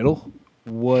in the middle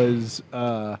was.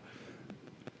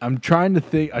 I'm trying to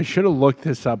think. I should have looked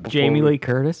this up before. Jamie Lee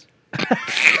Curtis?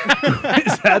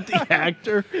 Is that the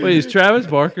actor? Wait, is Travis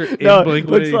Barker in No, Blink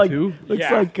looks like 182?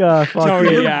 Yeah. fucking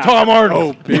Tony, yeah. Tom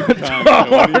Arnold. Oh, big time.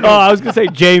 Oh, I was gonna say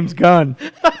James Gunn.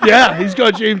 Yeah, he's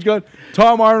got James Gunn.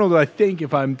 Tom Arnold, I think,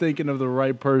 if I'm thinking of the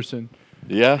right person.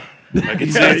 Yeah, I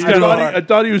can see. I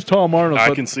thought he was Tom Arnold. I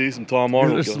but can see some Tom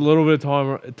Arnold. Just a little bit of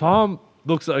Tom. Tom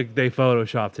looks like they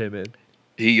photoshopped him in.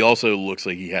 He also looks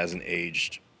like he hasn't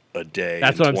aged a day.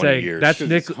 That's in what I'm 20 saying. Years. That's 'Cause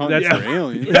Nick. it's hunting That's for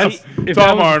aliens. That's if Tom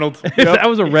that was- Arnold. If that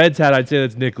was a Reds hat, I'd say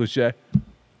that's Nick Lachey.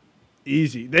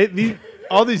 Easy.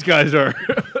 All these guys are.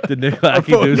 Did Nick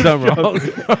Lackey do something wrong?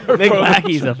 Nick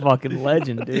Lackey's a fucking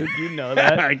legend, dude. You know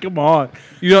that. Come on.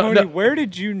 You don't Tony, know, where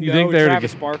did you know think they're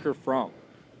Travis Barker from?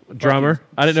 drummer?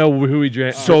 I didn't know who he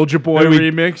drammed. Soldier Boy Who he-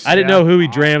 remix. I didn't know who he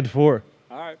drammed for.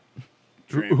 All right.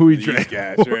 Who he These drank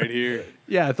guys right here.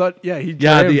 Yeah, I thought. Yeah, he.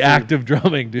 Yeah, drammed the for- act of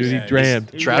drumming, dude. Yeah, He drammed.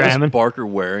 Travis Dramming. Barker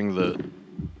wearing the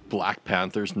Black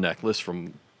Panther's necklace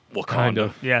from Wakanda. Kind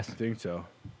of. Yes. I think so.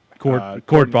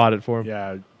 Court bought it for him.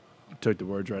 Yeah, I took the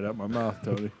words right out my mouth,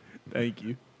 Tony. Thank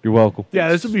you. You're welcome. Yeah,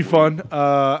 this will be fun.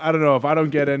 I don't know if I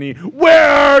don't get any. Where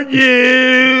are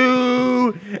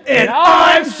you? And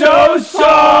I'm so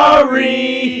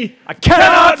sorry. I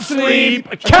cannot sleep.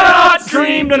 I cannot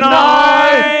dream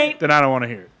tonight. Then I don't want to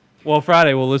hear it. Well,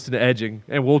 Friday we'll listen to edging,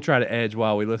 and we'll try to edge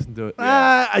while we listen to it.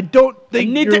 I don't think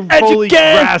Need you're to edge fully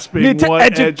again. grasping Need to what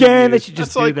edge edging again. They is. should just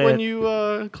Just do like that. when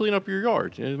you clean up your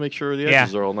yard. You know, make sure the Yeah,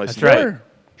 edges are all nice that's and right. bright.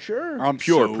 Sure. I'm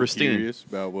Pure, so pristine. curious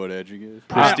about what edging is.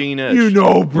 Pristine edge. You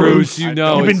know, Bruce. You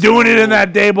know, You've been it's- doing it in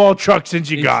that Dayball truck since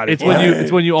you got it.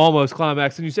 It's when you almost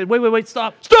climax and you said, wait,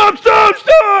 stop.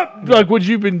 Stop! Like what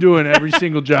you've been doing every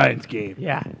single Giants game.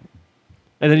 Yeah.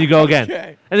 And then you go again.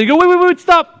 Okay. And then you go, wait,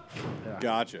 stop.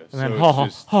 Gotcha. And then, so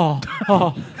it's just That's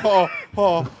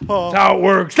how it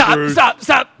works. Bruce.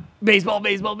 Stop. Baseball.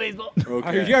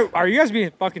 okay. Are you guys being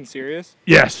fucking serious?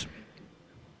 Yes.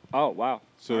 Oh wow.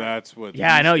 So that's what.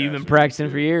 Yeah, I these know. guys You've been are practicing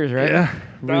into. for years, right? Yeah.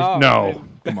 Oh, No.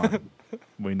 Come on.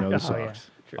 We know the Oh, yeah. sucks.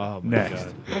 Oh, my Next.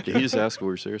 God. Did he just ask if we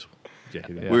were serious? Yeah.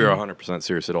 We are 100%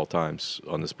 serious at all times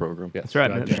on this program. Yeah. That's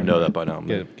right, man. You should know that by now.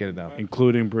 man. Get it down.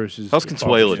 Including Bruce's. How's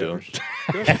Consuela doing?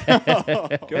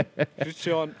 Good. She's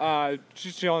chilling.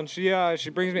 She's chilling. She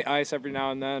brings me ice every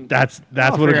now and then. That's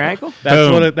Oh, what for your ankle? That's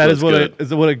Boom. what that is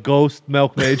That's what a ghost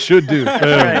milkmaid should do.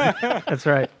 That's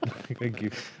right. Thank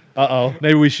you.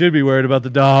 Maybe we should be worried about the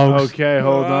dogs. Okay,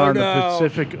 hold Oh, on. no. The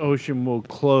Pacific Ocean will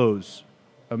close.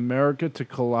 America to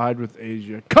collide with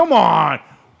Asia. Come on!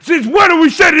 Since when are we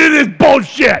sitting in this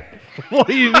bullshit? What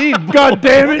do you mean? God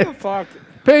damn it! Fuck.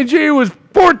 Pangea was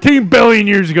 14 billion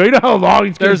years ago. You know how long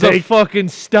it's going There's to a take? fucking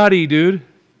study, dude.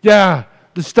 Yeah,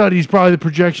 the study's probably the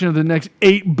projection of the next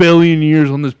 8 billion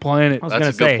years on this planet. I was That's gonna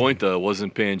a good say. point, though.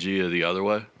 Wasn't Pangea the other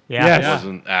way? Yeah. Yes. It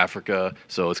wasn't Africa,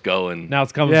 so it's going. Now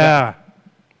it's coming back. Yeah.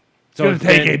 It's So going to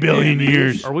take Pan- 8 billion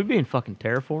years. Are we being fucking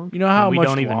terraformed? You know how And we much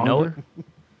don't even know it. longer?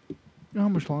 You know how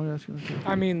much longer that's going to take?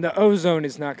 I mean, the ozone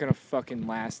is not gonna fucking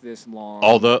last this long.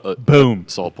 Although, Boom.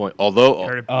 Solid point. Although,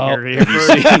 Heard it- Oh. heard it here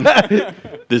have you first.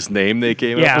 seen this name they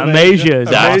came Yeah, up with? Amasia is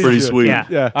That's awesome. pretty sweet. Yeah.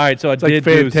 Yeah. All right, so I like did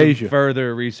do some Fantasia.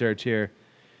 further research here.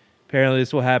 Apparently,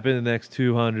 this will happen in the next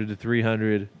 200 to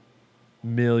 300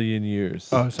 million years.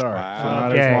 Oh, sorry. Wow. So not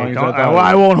as Okay, long as don't- I thought.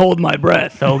 I won't hold my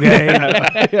breath,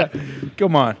 okay?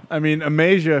 Come on. I mean,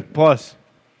 Amasia plus.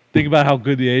 Think about how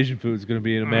good the Asian food is going to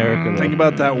be in America. though. Think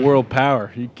about that world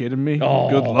power. Are you kidding me? Oh.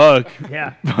 Good luck.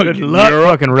 yeah. Good Luck,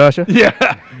 fucking Russia. Yeah.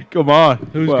 Come on.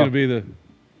 Who's Well, going to be the?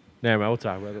 Never mind. We'll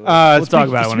talk about it. Later. We'll talk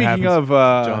about it when it Speaking happens. of,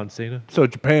 John Cena. so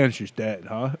Japan's just dead,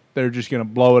 huh? They're just gonna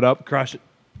blow it up. Crush it.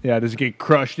 Yeah. Does it get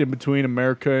crushed in between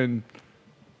America and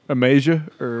Amasia,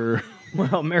 or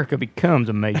Well, America becomes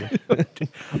amazing.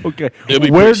 okay? It'll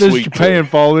be Where pretty does sweet, Japan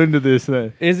fall into this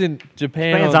then? Isn't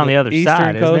Japan Japan's on the other eastern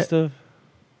side, isn't coast it? of?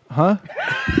 Huh?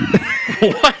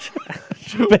 What?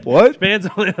 What? Japan's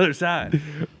on the other side.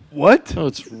 What? No,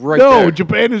 it's right No, there.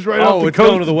 Japan is right off Oh, the it's coast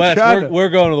going to the of west. China. We're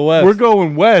going to the west. We're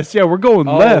going west. Yeah, we're going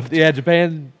Oh, left. Yeah,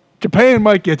 Japan. Japan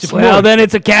might get well, smushed. then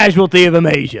it's a casualty of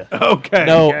Amasia. Okay.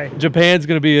 No, Okay. Japan's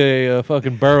going to be a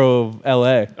fucking borough of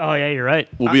L.A. Oh, yeah, you're right.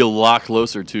 We'll be a lot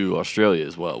closer to Australia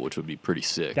as well, which would be pretty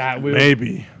sick. That will.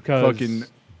 Maybe. 'Cause- Fucking.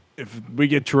 If we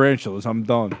get tarantulas, I'm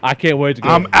done. I can't wait to go.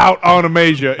 I'm out on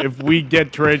Amasia if we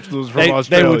get tarantulas from They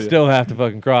Australia. would still have to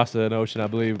fucking cross an ocean, I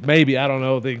believe. Maybe I don't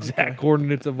know the exact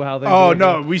coordinates of how they. Oh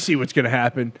no, we see what's gonna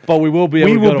happen. But we will be able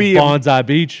We to will go be to in- Bonsai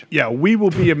Beach. Yeah, we will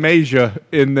be Amasia,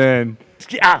 and then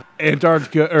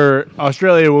Antarctica or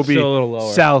Australia will be Still a little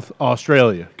lower. South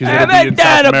Australia because I it'll be haven't in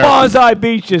South done a America. bonsai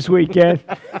beach this weekend.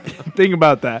 Think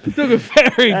about that. Took a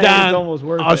ferry That is down. almost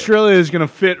worth it. Australia is gonna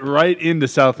fit right into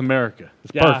South America.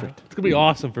 It's Yeah, perfect. It's gonna be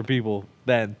awesome for people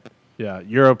then. Yeah,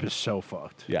 Europe is so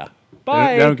fucked. Yeah. They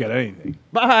Bye. don't get anything.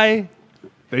 Bye.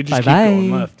 They just Bye-bye. keep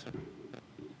going left.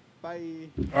 Bye.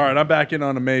 All right, I'm back in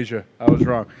on Amasia. I was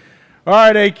wrong. All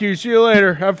right, AQ. See you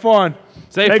later. Have fun.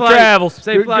 Safe Safe flight. travels.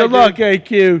 Safe Good, flight. good luck, dude.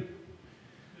 AQ.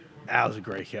 Al's a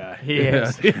great guy.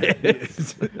 Yes.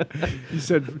 He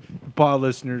said pod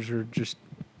listeners are just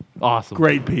Awesome.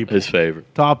 great people. His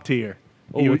favorite. Top tier.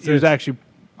 Oh, he what's he was this? actually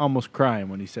almost crying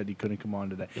when he said he couldn't come on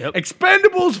today. Yep.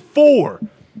 Expendables 4.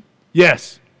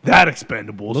 Yes. That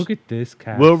Expendables Look at this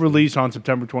cast. will release on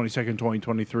September 22nd,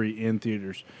 2023 in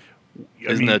theaters.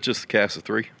 Isn't that just the cast of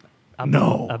 3?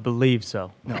 No. I believe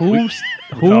so. Who's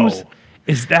No.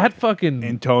 is that fucking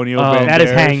Antonio Oh, Banderas. That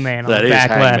is Hangman on That the is back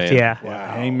Hangman. left. Yeah.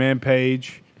 Yeah, Hangman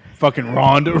Page. Fucking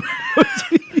Ronda.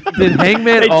 did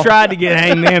Hangman They tried to get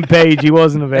Hangman Page. He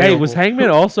wasn't available. Hey, was Hangman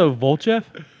also Volchev?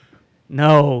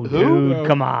 No, dude.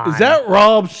 Come on. Is that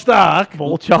Rob Stock?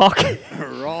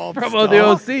 Volchok? Rob From Stock. the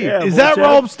OC. Yeah. Is that Volchev?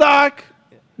 Rob Stock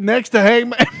next to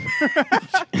Hangman?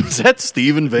 Is that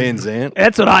Steven Van Zandt?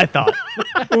 That's what I thought.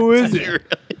 Who is it?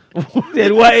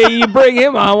 Then why you bring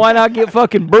him on? Why not get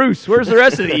fucking Bruce? Where's the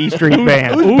rest of the E Street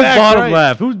band? who's Who's back bottom right?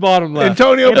 left? Who's bottom left?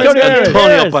 Antonio Antonio Banderas.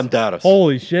 Antonio Yes. Banderas.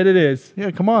 Holy shit, it is.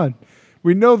 Yeah, come on.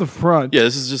 We know the front. Yeah,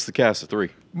 this is just the cast of 3.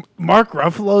 Mark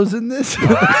Ruffalo's in this.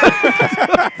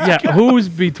 Yeah, who's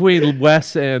between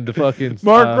Wes and the fucking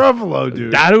Mark Ruffalo,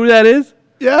 dude. That who that is?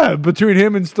 Yeah, between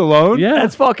him and Stallone. Yeah,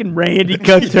 That's fucking Randy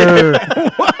Couture.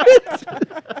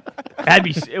 That'd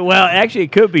be well. Actually,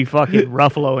 it could be fucking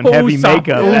Ruffalo in heavy Who's top-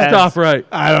 makeup. Who's as top right?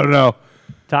 I don't know.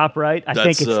 Top right. I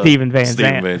think That's, it's Steven Van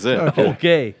Steven Zandt. Van Zandt.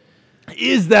 Okay.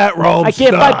 Is that Rob I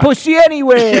can't Stock? find pussy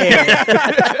anywhere.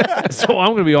 So I'm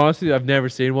gonna be honest with you. I've never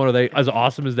seen one. Are they as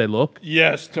awesome as they look?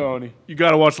 Yes, Tony. You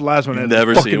got to watch the last one. You've That's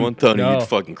never fucking- seen one? Tony, No. you'd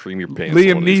fucking cream your pants. Liam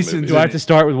on one of these Neeson's movies. Do I have to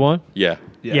start with one? Yeah.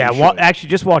 Yeah, you should. actually,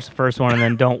 just watch the first one and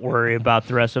then don't worry about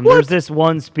the rest of them. There's this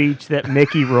one speech that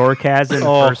Mickey Rourke has in the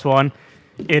first one.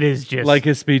 It is just Like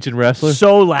his speech in Wrestler?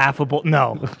 so laughable.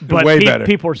 No, but Way better.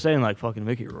 people are saying like fucking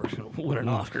Mickey Rourke's gonna win an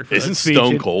Oscar. For Isn't that speech.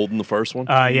 Stone Cold in the first one?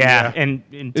 Yeah, and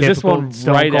in Is this typical one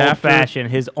Stone right Cold after? fashion,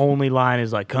 his only line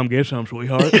is like, "Come get some,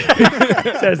 sweetheart."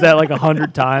 Says that like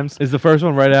 100 times. Is the first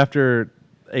one right after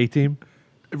A-Team?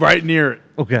 Right near it.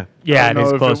 Okay. Yeah, I it don't is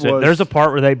know if close. it to it. was. There's a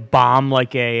part where they bomb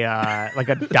like a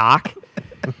dock,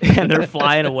 and they're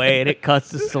flying away, and it cuts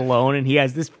to Stallone, and he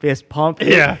has this fist pump.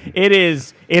 Yeah.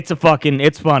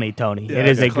 It's funny, Tony. Yeah, it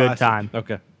is it's a good classic. time.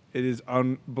 Okay. It is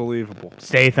unbelievable.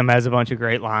 Statham has a bunch of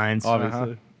great lines.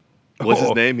 Obviously. What's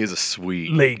his name? He's a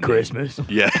sweet. Late Christmas.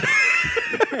 Yeah.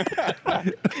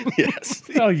 Yes.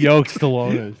 How yoked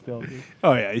Stallone is still.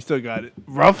 Oh yeah, he still got it.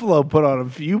 Ruffalo put on a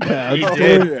few pounds. He too.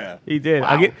 did. Yeah. He did.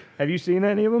 Have you seen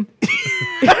any of them? Maybe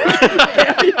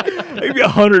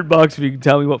 $100 if you can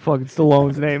tell me what fucking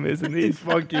Stallone's name is in these. He's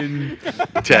fucking.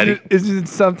 Teddy. Isn't it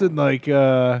something like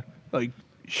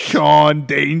Sean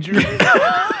Danger?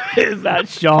 Is that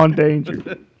Sean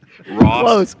Danger? Ross.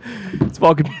 Close. It's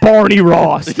fucking Barney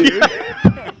Ross, dude.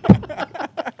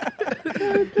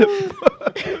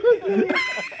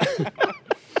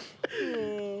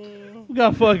 We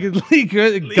got fucking Lee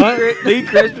Christmas. Lee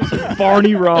Christmas and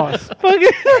Barney Ross. Fucking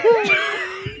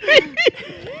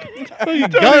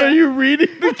Are you reading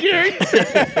the character?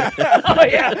 Oh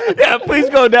yeah, yeah. Please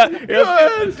go down.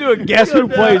 Let's do a guess who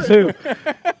plays who.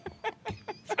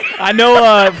 I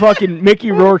know. Fucking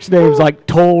Mickey Rourke's name's like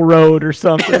Toll Road or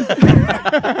something.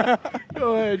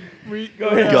 Go ahead. Go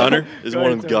ahead. Gunner. Is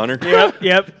one of them Gunner?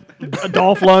 Yep.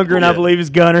 Dolph Lundgren, I believe, is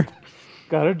Gunner.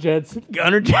 Gunnar Jensen.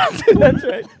 Gunner Johnson. That's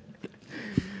right.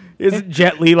 Isn't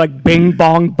Jet Li like Bing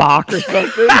Bong Bach or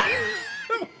something?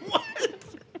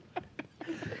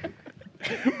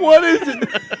 What is it?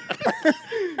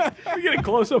 We get a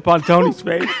close up on Tony's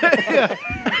face.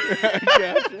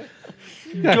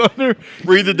 Gunner.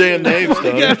 Read the damn names,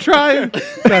 Tony. Yeah, try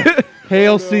it.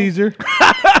 Hail Caesar.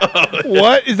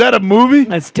 What is that? A movie?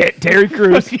 That's Terry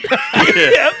Crews.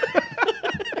 Yeah.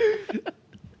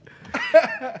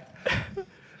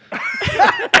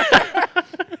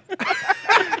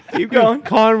 Keep going.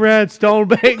 Conrad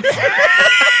Stonebanks.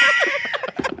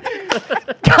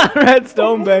 Conrad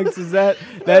Stonebanks is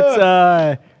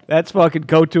that's fucking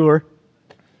Couture.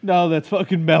 No, that's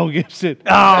fucking Mel Gibson. Oh,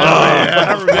 I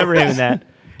don't remember him in that.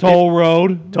 Toll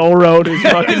Road. Toll Road is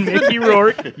fucking Mickey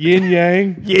Rourke. Yin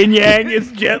Yang. Yin Yang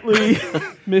is Jet Li.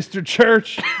 Mr.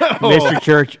 Church. Mr.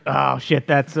 Church. Oh shit,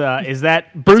 that's is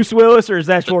that Bruce Willis or is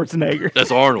that Schwarzenegger?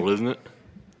 That's Arnold, isn't it?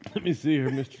 Let me see here,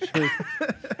 Mr. Church.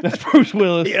 That's Bruce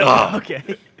Willis. Yeah. Okay.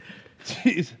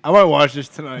 Jeez. I might watch this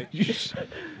tonight. You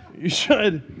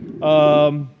should.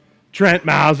 Trent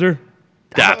Mauser.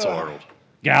 That's Arnold.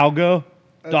 Galgo.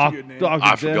 a good name. Dr. I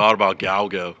Death, forgot about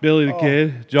Galgo. Billy the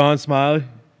Kid. John Smiley.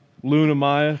 Luna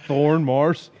Maya. Thorne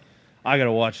Mars. I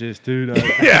gotta watch this too. No.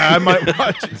 Yeah, I might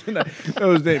watch it tonight. That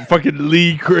was name fucking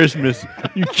Lee Christmas.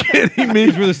 You kidding me?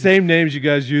 These were the same names you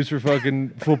guys used for fucking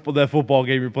football. That football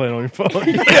game you're playing on your phone.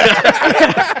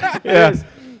 Yeah,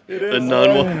 The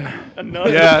nun one.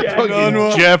 yeah. Jack Fucking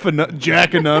Anunwa.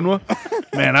 Jack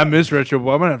Anunwa. Man, I miss Retro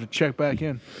Boy. I'm gonna have to check back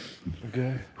in.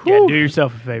 Okay. Yeah, do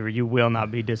yourself a favor. You will not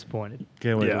be disappointed.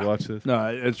 Can't wait Yeah. to watch this.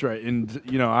 No, that's right. And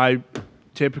you know, I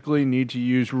typically need to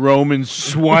use Roman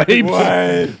swipes.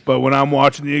 But when I'm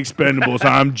watching the Expendables,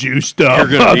 I'm juiced up. You're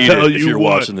gonna I'll need tell it if you you're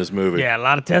what. watching this movie. Yeah, a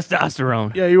lot of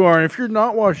testosterone. Yeah, you are. And if you're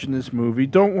not watching this movie,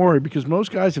 don't worry, because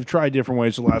most guys have tried different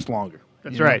ways to last longer.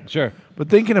 That's right. Sure. But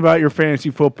thinking about your fantasy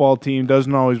football team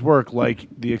doesn't always work like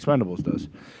the Expendables does.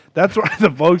 That's why the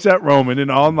folks at Roman,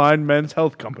 an online men's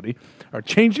health company, are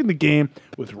changing the game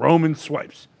with Roman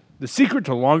swipes. The secret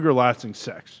to longer lasting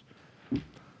sex.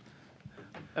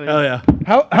 Hell yeah.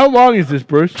 How long is this,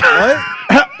 Bruce?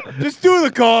 Just do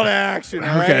the call to action. All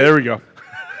right? Okay, there we go.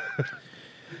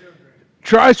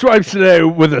 Try swipes today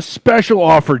with a special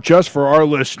offer just for our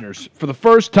listeners. For the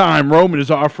first time, Roman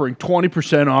is offering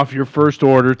 20% off your first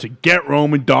order to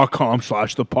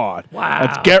getroman.com/thepod. Wow.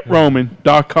 That's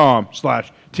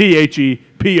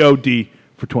getroman.com/THEPOD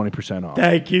for 20% off.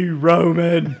 Thank you,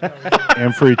 Roman.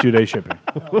 And free 2-day shipping.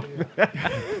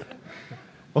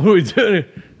 What are we doing?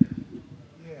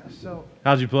 Yeah, so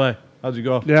How'd you play? How'd you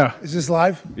go? Yeah. is this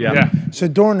live? Yeah. So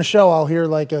during the show, I'll hear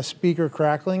like a speaker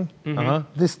crackling. Uh-huh.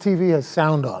 This TV has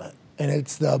sound on it, and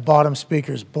it's the bottom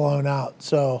speaker's blown out.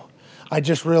 So I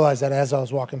just realized that as I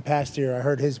was walking past here, I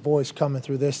heard his voice coming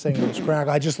through this thing and it was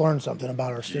crackling. I just learned something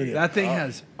about our studio. That thing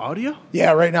has audio?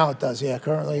 Yeah, right now it does. Yeah,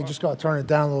 currently you just got to turn it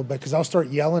down a little bit because I'll start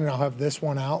yelling and I'll have this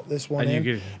one out, this one And you in,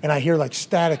 get- and I hear like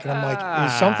static, and I'm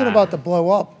like, is something about to blow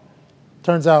up?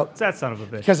 Turns out It's that son of a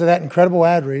bitch. because of that incredible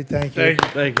ad read. Thank you.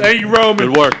 Thank you. Thank you, Roman.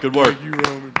 Good work. Good work. You,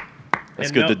 Roman. That's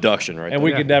And good no- deduction right And there.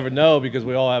 we could never know because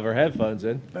we all have our headphones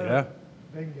in. Yeah.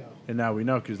 Bingo. And now we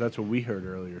know because that's what we heard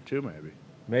earlier, too, maybe.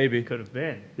 Maybe. Could have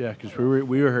been. Yeah, because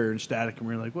we were hearing static and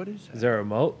we were like, what is that? Is there a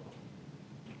remote?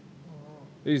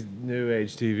 These new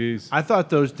age TVs. I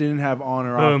thought those didn't have on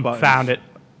or off Boom. buttons. Found it.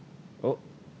 Oh.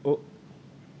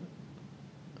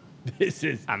 This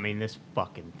is. I mean, this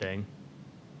fucking thing.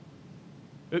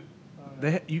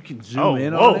 You can zoom Oh,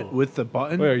 in whoa. on it with the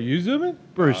button. Wait, are you zooming?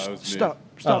 Bruce, that was me. stop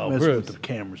Oh, messing Bruce. with the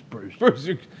cameras, Bruce. Bruce,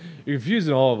 you're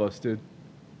confusing all of us, dude.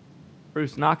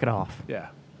 Bruce, knock it off. Yeah,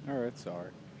 All right,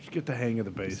 sorry. just get the hang of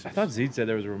the basics. I thought Zeke said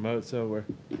there was a remote somewhere.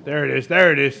 There it is.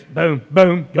 There it is. Boom.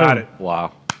 Boom. Got boom. it.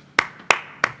 Wow.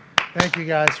 Thank you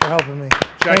guys for helping me. Check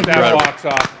Thank that you. box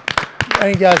off.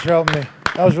 Thank you guys for helping me.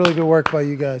 That was really good work by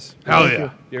you guys. Hell Thank yeah.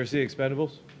 you. You ever see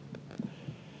Expendables?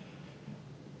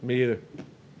 Me either.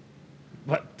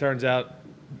 But turns out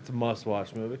it's a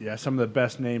must-watch movie. Yeah, some of the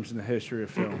best names in the history of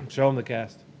film. Show them the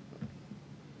cast.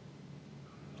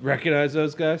 Recognize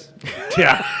those guys?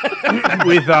 Yeah,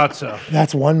 we thought so.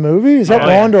 That's one movie? Is that Oh,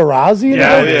 yeah. Ronda Rousey? in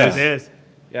Yeah, it? it is. It is.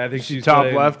 Yeah, I think she's Top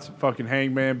playing- left, fucking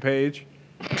Hangman Page.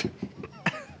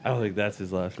 I don't think that's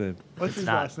his last name. What's his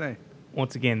not. last name?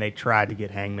 Once again, they tried to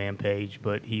get Hangman Page,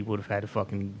 but he would have had to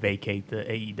fucking vacate the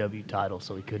AEW title,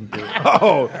 so he couldn't do it.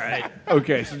 Oh,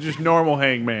 okay, so just normal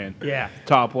Hangman. Yeah.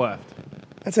 Top left.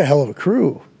 That's a hell of a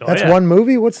crew. Oh, That's yeah. one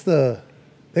movie? What's the...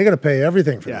 They got to pay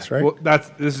everything for Yeah, this, right? well,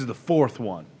 this is the fourth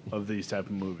one of these type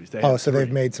of movies. They oh, have so three.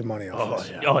 they've made some money off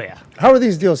this. Oh, yeah. How are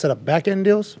these deals set up? Back-end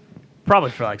deals?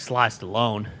 Probably for like Sly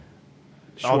Stallone.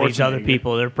 All these other Schwarzenegger.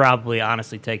 people, they're probably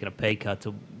honestly taking a pay cut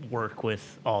to work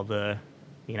with all the,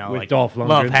 With like Dolph love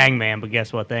Lundgren. Hangman, but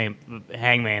guess what?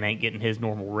 Hangman ain't getting his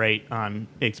normal rate on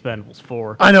Expendables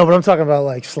 4. I know, but I'm talking about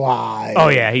like Sly. Oh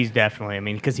yeah, he's definitely. I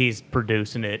mean, because he's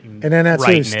producing it and And then that's who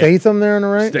writing it. Statham there on the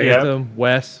right? Statham,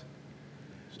 Wes,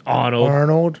 Arnold,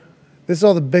 Arnold. This is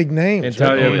all the big names.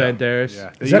 Antonio Oh, yeah. Banderas.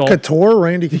 Yeah. Is that Dolph- Couture?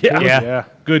 Randy Couture? Yeah. Yeah.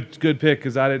 Good pick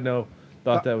because I didn't know.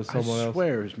 Thought that was someone I else.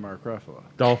 swear it's Mark Ruffalo.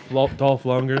 Dolph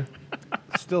Lundgren.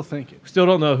 Still thinking. Still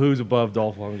don't know who's above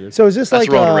Dolph Lundgren. So is this That's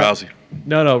like... Ronda Rousey.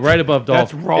 No, right above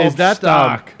Dolph. That's Rolf is that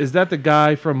Stock. is that the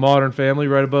guy from Modern Family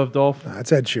right above Dolph?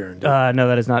 That's Ed Sheeran. dude. No,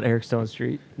 that is not Eric Stone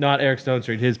Street. Not Eric Stone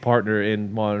Street, his partner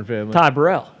in Modern Family. Ty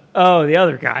Burrell. Oh, the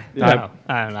other guy. Ty- No,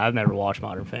 I don't know. I've never watched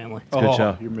Modern Family. good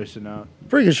show. You're missing out.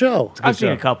 Pretty good show. I've seen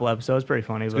show. a couple episodes. Pretty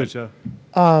funny. Good But show.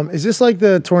 Is this like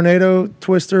the Tornado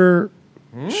Twister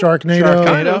Sharknado,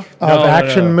 Sharknado? of No,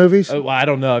 action movies? Well, I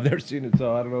don't know. I've never seen it,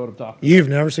 so I don't know what I'm talking. You've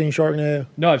never seen Sharknado?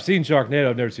 No, I've seen Sharknado.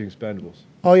 I've never seen Expendables.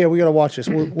 Oh yeah, we gotta watch this.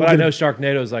 We'll But I get- know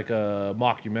Sharknado is like a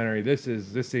mockumentary.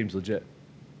 This seems legit.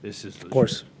 This is of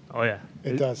course, oh yeah,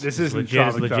 it does. This isn't legit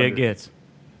as Tropic legit Thunder. gets.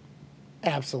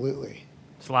 Absolutely,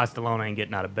 Sly Stallone ain't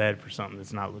getting out of bed for something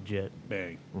that's not legit.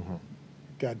 Bang.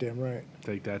 goddamn right.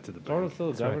 Take that to the bank. Arnold's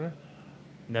still the governor?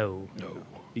 No.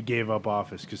 He gave up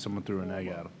office because someone threw an egg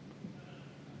at him.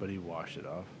 But he washed it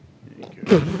off. He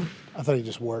could. I thought he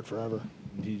just wore it forever.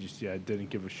 He just, didn't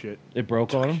give a shit. It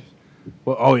broke on him?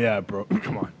 Well, oh, yeah, bro.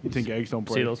 Come on. You think eggs don't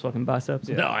break? See those fucking biceps?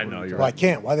 No, I know. You're Well, I right.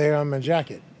 can't. Why they have him in a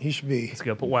jacket? He should be. Let's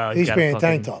go. But wow, He's got being a a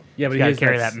tank fucking- top. Yeah, but He's he got to has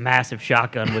carry that that massive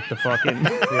shotgun with the fucking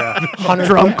 100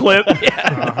 drum clip.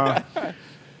 Yeah.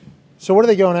 So what are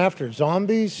they going after?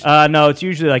 Zombies? No, it's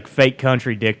usually like fake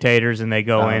country dictators, and they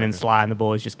go in and Sly and the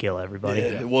boys just kill everybody.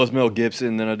 It was Mel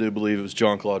Gibson, then I do believe it was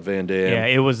Jean-Claude Van Damme. Yeah,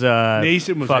 it was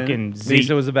Nason was fucking Zeke.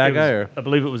 Nason was the bad guy, or? I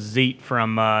believe it was Zeke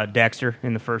from Dexter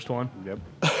in the first one. Yep.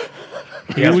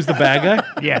 He was the bad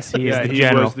guy? Yes, he is the he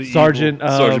general. was the Sergeant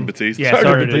Sergeant Batista. Yeah,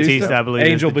 Sergeant Batista, I believe,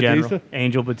 Angel is the general. Batista?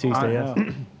 Angel Batista, yes.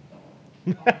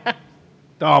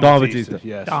 Dom Dom Batista. Batista.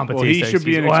 Yes. Dom Well, he Batista, should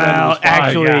be in excuse me. Well, Expendables 5.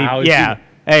 actually, Yeah, how is yeah.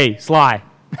 Hey, Sly.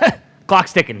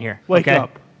 Clock's ticking here. Wake okay?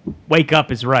 up. Wake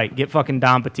up is right. Get fucking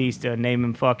Dom Batista. Name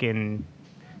him fucking,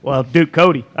 well, Duke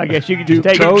Cody. I guess you could just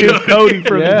take Cody. Duke Cody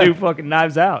from Yeah. the new fucking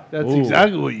Knives Out. That's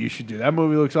exactly what you should do. That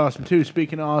movie looks awesome too.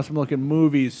 Speaking of awesome looking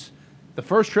movies, the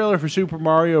first trailer for Super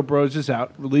Mario Bros. Is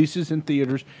out. Releases in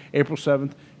theaters April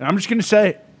 7th. And I'm just going to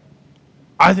say,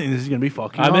 I think this is going to be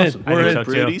fucking I'm in. awesome. I think so,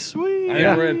 Pretty too. sweet.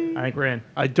 Yeah. We're in. I think we're in.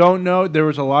 I don't know. There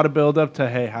was a lot of build up to,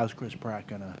 hey, how's Chris Pratt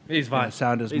going to He's fine.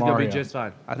 sound as He's Mario? going to be just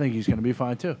fine. I think he's going to be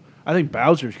fine too. I think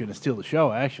Bowser's going to steal the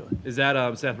show, actually. Is that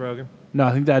Seth Rogen? No,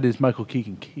 I think that is Michael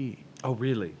Keegan Key. Oh,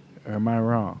 really? Or am I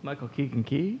wrong? Michael Keegan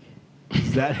Key?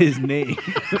 Is that his name?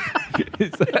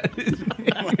 Is that his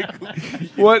name?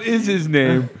 What is his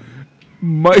name?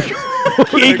 Michael.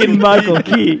 Keegan Michael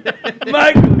Key.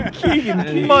 Michael Keegan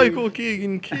Key. Michael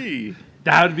Keegan Key.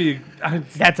 That would be.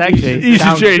 That's actually. He should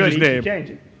sounds change good. his He should name. change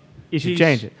it. You should He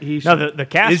change sh- it. he No, should. the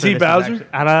cast. Is for he this Bowser?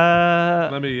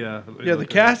 actually- Let me. Yeah, the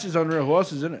cast is unreal. Who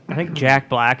else is in it? I think Jack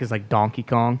Black is like Donkey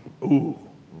Kong. Ooh.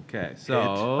 Okay,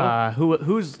 so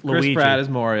Who's Chris Luigi? Pratt is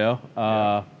Mario.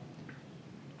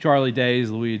 Charlie Day is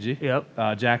Luigi.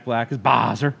 Yep. Jack Black is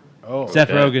Bowser. Oh. Seth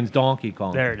okay. Rogen's Donkey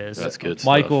Kong. There it is. That's good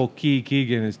Michael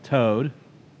Keegan is Toad.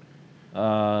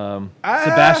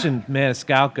 Sebastian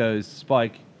Maniscalco is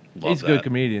Spike. Love He's a good that.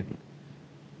 comedian.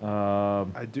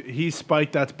 He's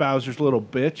Spike. That's Bowser's little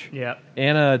bitch. Yep.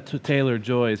 Anna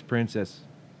Taylor-Joy is Princess.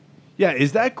 Yeah,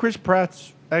 is that Chris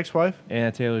Pratt's ex-wife?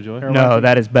 Anna Taylor-Joy. No,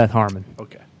 that is Beth Harmon.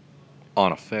 Okay.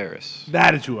 Anna Faris.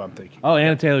 That is who I'm thinking. Oh,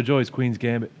 Anna Taylor-Joy is Queen's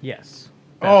Gambit. Yes.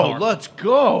 Let's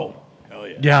go. Hell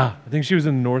yeah. Yeah, I think she was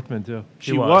in Northman too.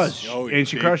 She was. Oh, yeah, and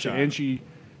she big crushed it. time. And she...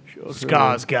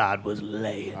 Skarsgård was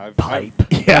laying I've- pipe.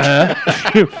 Yeah.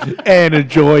 Anna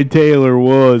Joy Taylor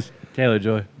was.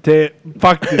 Taylor-Joy.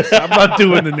 Fuck this. I'm not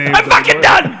doing the names. I'm fucking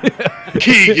done.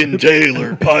 Keegan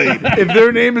Taylor Pipe. If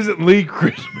their name isn't Lee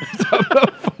Christmas, I'm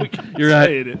not fucking You're right.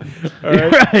 saying it. All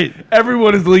right?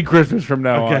 Everyone is Lee Christmas from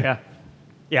now on. Yeah.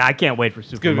 Yeah, I can't wait for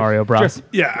Super good. Mario Bros.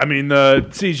 Yeah, I mean, the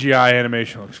CGI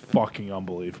animation looks fucking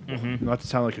unbelievable. Not to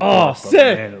sound like a Oh, dork, but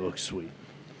sick. man, it looks sweet.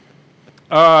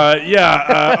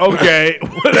 Okay,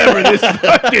 whatever this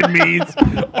fucking means.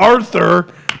 Arthur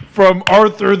from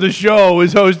Arthur the Show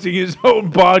is hosting his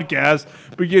own podcast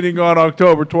beginning on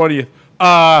October 20th.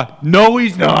 No,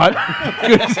 he's not,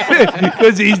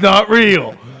 because he's not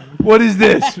real. What is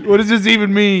this? What does this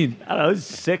even mean? I don't know. This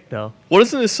is sick, though. What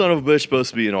isn't this son of a bitch supposed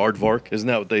to be an aardvark? Isn't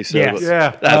that what they said? Yes.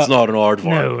 Yeah. That's not an aardvark.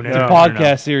 No, no. It's a no,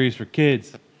 podcast series for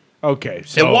kids. Okay,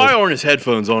 so And why aren't his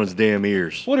headphones on his damn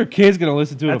ears? What are kids going to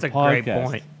listen to That's in a a podcast? great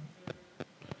point.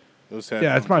 Those Yeah,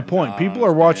 that's my headphones point. are People not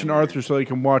are watching standard. Arthur so they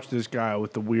can watch this guy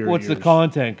with the weird What's the ears.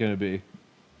 content going to be?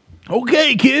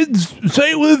 Okay, kids,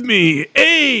 say it with me.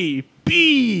 A,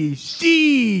 B,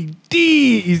 C,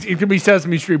 D. It could be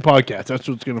Sesame Street podcast. That's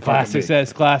what's going to fucking Classic be.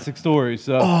 says classic stories.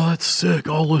 So Oh, that's sick.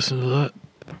 I'll listen to that.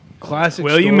 Classic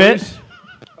Will you, stories. Mitt?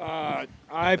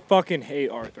 I fucking hate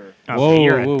Arthur. Okay, Whoa,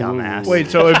 you're a whoa, whoa, dumbass. Wait,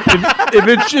 so if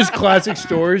it's just classic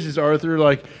stories, is Arthur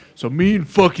like, so me and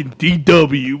fucking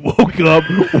DW woke up,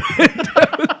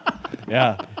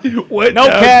 yeah, went No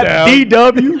cap.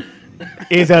 downtown. DW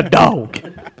is a dog.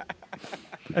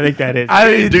 I think that is. I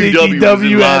didn't think DW was in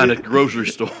DW had line it. at the grocery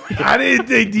store. I didn't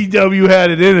think DW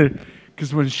had it in her.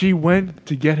 Because when she went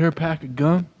to get her pack of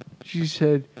gum, she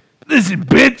said, listen,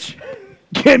 bitch,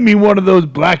 get me one of those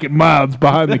Black and Milds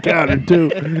behind the counter,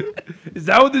 too. Is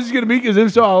that what this is going to be? Because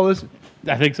if so, I'll listen.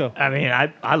 I think so. I mean,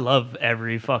 I love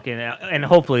every fucking, and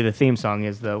hopefully the theme song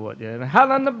is the what?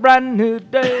 How on the brand new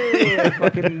day,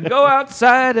 fucking go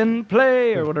outside and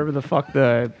play, or whatever the fuck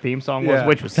the theme song was, Yeah.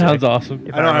 which was Sounds sick, awesome.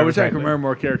 if I know. I remember wish I could correctly. remember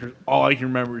more characters. All I can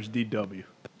remember is DW.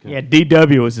 Yeah,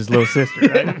 DW was his little sister,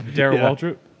 right? Darryl Yeah.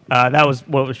 Waltrip. That was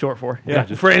what it was short for. Yeah.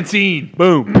 Francine.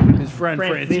 Boom. His friend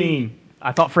Francine. Francine.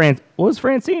 I thought was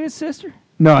Francine his sister?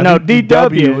 No, No, DW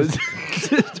DW was his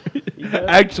sister.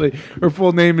 Actually, her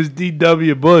full name is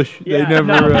D.W. Bush. They never.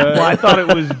 no. Well, I thought it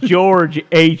was George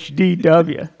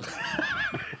H.D.W.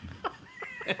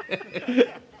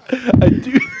 I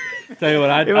do. Tell you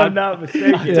what, If I'm not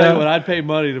mistaken. tell you what, I'd pay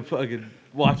money to fucking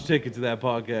watch tickets to that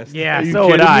podcast. Yeah, Are you so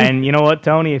would kidding I. me? And you know what,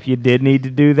 Tony? If you did need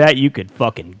to do that, you could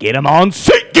fucking get him on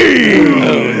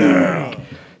SeatGeek.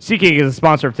 SeatGeek is a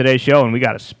sponsor of today's show, and we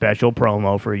got a special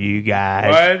promo for you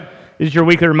guys. What? This is your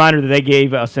weekly reminder that they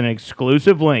gave us an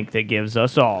exclusive link that gives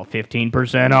us all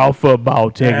 15% off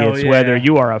football tickets, yeah. whether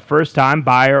you are a first-time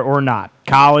buyer or not.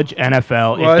 College,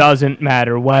 NFL, What? it doesn't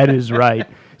matter. What is right?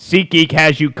 SeatGeek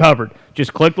has you covered.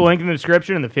 Just click the link in the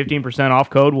description, and the 15% off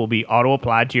code will be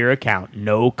auto-applied to your account.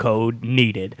 No code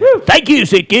needed. Thank you,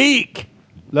 SeatGeek.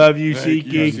 Love you,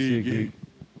 SeatGeek.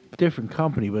 Different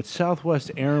company, but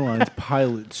Southwest Airlines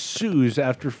pilot sues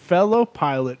after fellow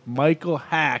pilot Michael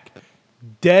Hack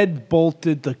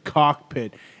dead-bolted the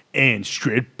cockpit and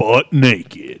stripped butt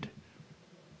naked.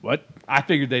 What? I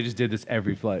figured they just did this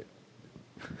every flight.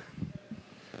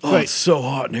 Oh, it's so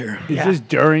hot in here. Is this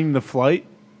during the flight,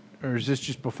 or is this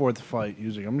just before the flight? He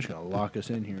was like, I'm just going to lock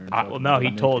us in here. And Well, fucking no, he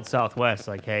naked." told Southwest,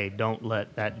 like, hey, don't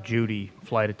let that Judy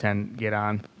flight attendant get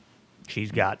on.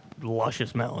 She's got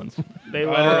luscious melons. They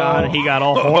let her on, and he got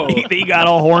all he got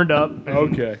all horned up.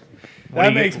 Okay. What That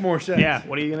do you- makes more sense. Yeah,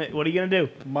 what are you gonna do?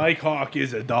 Mike Hawk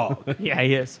is a dog. Yeah,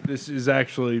 he is. This is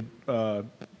actually Bill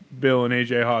and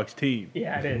AJ Hawk's team.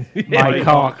 Yeah, it is. Mike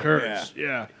Hawk hurts.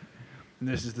 Yeah. And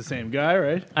this is the same guy,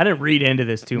 right? I didn't read into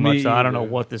this too much, Me so I don't know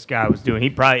either. what this guy was doing.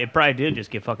 It probably did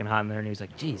just get fucking hot in there, and he was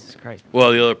like, Jesus Christ.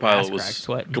 Well, the other Ass pilot crack, was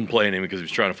sweating. complaining because he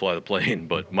was trying to fly the plane,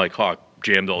 but Mike Hawk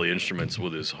jammed all the instruments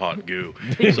with his hot goo,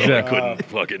 so he couldn't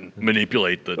fucking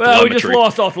manipulate the Well, we just telemetry.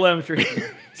 lost all telemetry.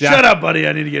 Shut up, buddy.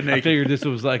 I need to get I naked. figured this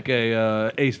was like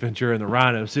a Ace Ventura and the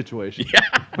Rhino situation.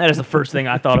 That is the first thing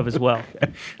I thought of as well.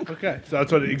 Okay, so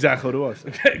that's exactly what it was.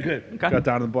 Okay, good. Got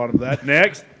down to the bottom of that.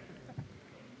 Next.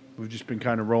 We've just been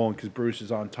kind of rolling because Bruce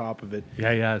is on top of it.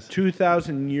 Yeah, yes.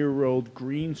 2,000-year-old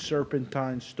green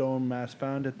serpentine stone mass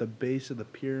found at the base of the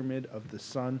Pyramid of the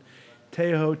Sun,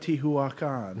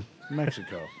 Teotihuacan,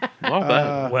 Mexico. Not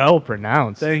bad. Well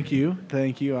pronounced. Thank you.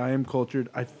 I am cultured.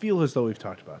 I feel as though we've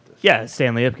talked about this. Yeah, it's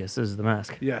Stanley Ipkiss. This is the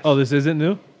mask. Yes. Oh, this isn't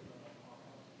new?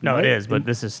 No, Right. it is, but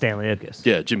this is Stanley Ipkiss.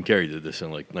 Yeah, Jim Carrey did this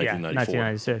in like Yeah, 1994.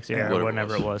 1996, yeah, Whatever or it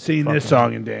whenever was. it was. Seen this Fucking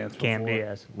song and dance Cam before.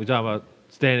 Diaz. We talking about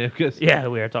Stan Ipkiss? Yeah,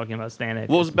 we are talking about Stan Ipkiss.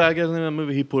 What was the bad guy's name in that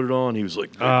movie? He put it on. He was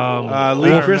like, Lee I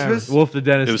don't Christmas? remember. Wolf the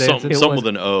Dennis it was Stanton. something, It something was-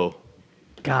 with an O.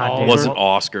 God It damn. wasn't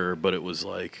Oscar, but it was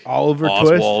like Oliver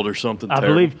Oswald or something. I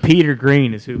terrible. believe Peter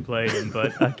Green is who played him,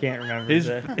 but I can't remember.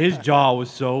 His jaw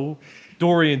was so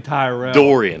Dorian Tyrell.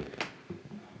 Dorian.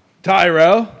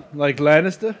 Tyrell, like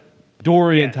Lannister.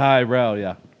 Dorian Tyrell,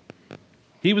 yeah.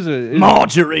 He was a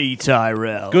Marjorie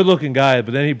Tyrell. good-looking guy,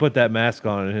 but then he put that mask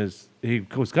on, and he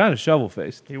was kind of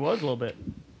shovel-faced. He was a little bit.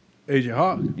 Agent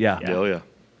Hawk. Yeah. Oh yeah.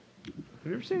 Have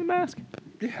you ever seen The Mask?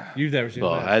 You've never seen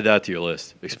Well, that. add that to your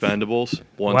list. Expendables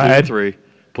 1, What? 2, 3.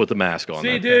 Put the mask on.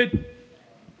 See, there. dude.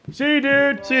 See,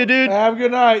 dude. See you, dude. Have a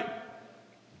good night.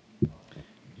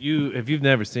 If you've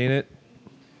never seen it,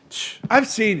 I've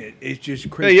seen it. It's just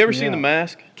crazy. Hey, you ever seen The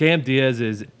Mask? Cam Diaz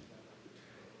is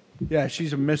Yeah,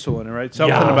 she's a missile in it, right?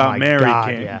 Something Oh about my Mary God,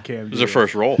 Cam. yeah. Cam It was her Diaz.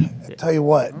 first role. Tell you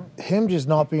what, him just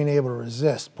not being able to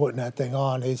resist putting that thing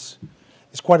on is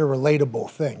quite a relatable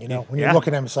thing. You know, when you're Yeah.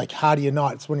 looking at him, it's like, how do you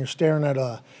not? It's when you're staring at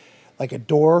a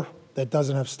door that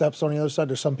doesn't have steps on the other side.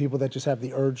 There's some people that just have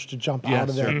the urge to jump out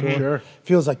of that door. Sure.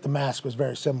 Feels like The Mask was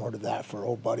very similar to that for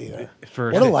old buddy there. For-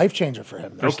 What a life changer for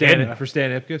him. for Stan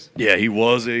Ipkiss. Yeah, he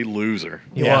was a loser.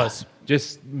 He was.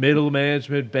 Just middle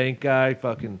management, bank guy,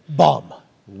 fucking Bum,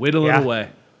 whittling Yeah. away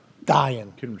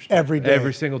dying respect every day.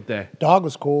 every single day. Dog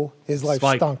was cool. His life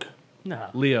Spike. stunk. No.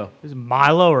 Leo. It was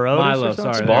Milo or Otis Milo, or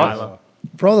something? sorry. Milo.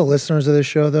 For all the listeners of this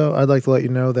show, though, I'd like to let you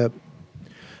know that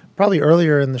probably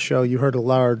earlier in the show you heard a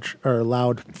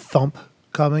loud thump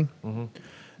coming.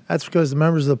 That's because the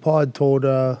members of the pod told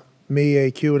me,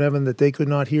 AQ, and Evan that they could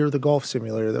not hear the golf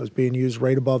simulator that was being used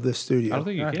right above this studio. I don't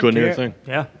think you can. Couldn't hear a thing.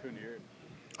 Yeah.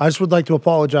 I just would like to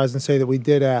apologize and say that we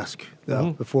did ask,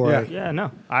 though, before I Yeah,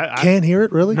 no. I can't hear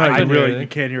it, really? No, you couldn't hear really anything. you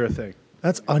can't hear a thing.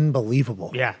 That's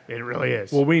unbelievable. Yeah, it really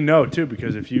is. Well, we know too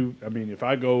because if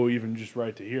I go even just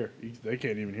right to here, they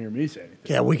can't even hear me say anything.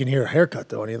 Yeah, we can hear a haircut,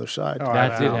 though, on the other side. Oh,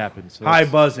 That did Wow. happen. So High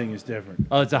it's- buzzing is different.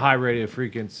 Oh, it's a high radio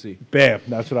frequency. Bam.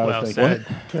 That's what I Well was thinking.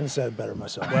 said. Couldn't have said it better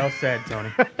myself. Well said, Tony.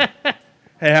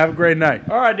 Hey, have a great night.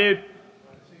 All right, dude.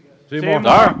 See you See more. you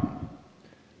tomorrow.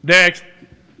 Next.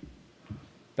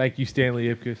 Thank you, Stanley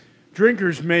Ipkiss.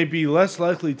 Drinkers may be less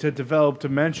likely to develop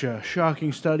dementia.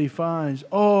 Shocking study finds.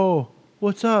 Oh,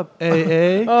 what's up,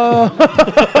 AA?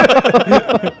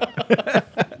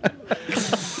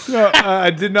 No,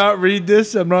 I did not read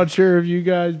this. I'm not sure if you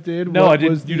guys did. No, What I didn't.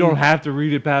 was You the- don't have to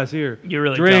read it past here. You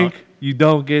really Drink, don't. you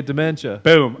don't get dementia.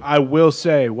 Boom. I will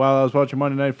say, while I was watching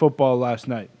Monday Night Football last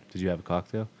night, Did you have a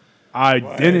cocktail? I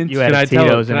didn't. You had Can a I tell-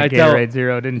 Tito's can and a I tell- Gatorade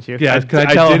Zero, didn't you? Yeah, can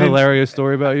I I tell a didn't- hilarious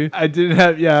story about you? I didn't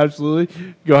have. Yeah,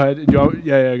 absolutely. Go ahead.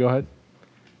 Yeah, go ahead.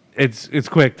 It's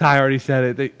quick. Ty already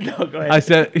said it. No, go ahead. I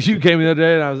said you came in the other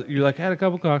day and you're like, I had a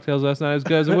couple cocktails last night. I was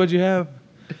good. I said, what'd you have?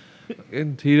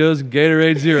 And Tito's and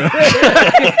Gatorade Zero.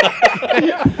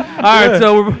 All right,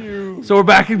 so we're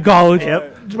back in college. Yep.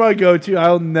 It's my go-to.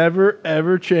 I'll never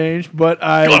ever change. But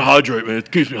I. Gotta hydrate, man.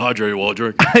 It keeps me hydrated while I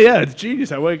drink. Yeah, it's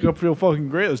genius. I wake up feel fucking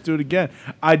great. Let's do it again.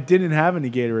 I didn't have any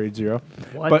Gatorade Zero,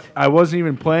 What? but I wasn't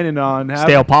even planning on having.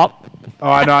 Stale pop. Oh,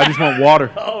 I know. I just want water.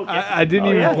 Oh, okay. I didn't Oh,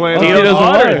 even yeah. plan. Tito's on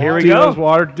water. Here we Tito's go.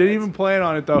 water. Didn't even plan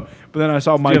on it though. But then I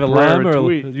saw Do Mike you have a Pereira lime or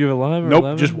tweet. do you have a lime or Nope,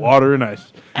 lemon? just water and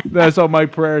ice. Then I saw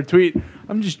Mike Pereira tweet.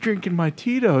 I'm just drinking my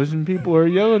Tito's and people are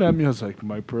yelling at me. I was like,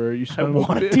 Mike Pereira, you son of a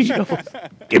want a bitch. Tito's.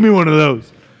 Give me one of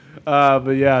those.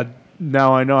 But yeah,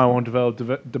 now I know I won't develop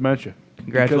dementia. because of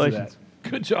Congratulations. that.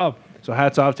 Good job. So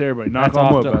hats off to everybody. Knock Hats on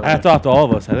off, wood. to, by the way. hats off to all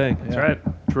of us, I think. That's right.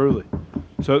 Truly.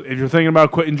 So if you're thinking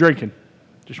about quitting drinking,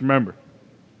 just remember,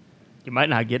 You might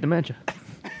not get dementia.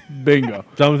 bingo.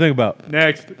 Something to think about.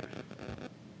 Next.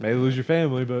 May lose your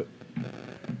family, but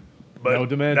no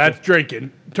dementia. That's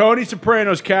drinking. Tony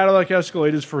Soprano's Cadillac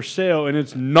Escalade is for sale, and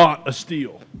it's not a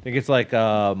steal. I think it's like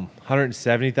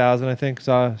 170,000. I think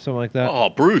something like that. Oh,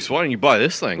 Bruce, why don't you buy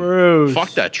this thing? Bruce.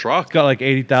 Fuck that truck. It's got like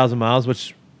 80,000 miles,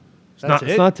 which That's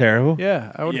it's it? not terrible.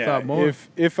 Yeah, I would have Yeah, thought more.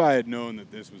 if I had known that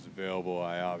this was available,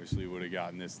 I obviously would have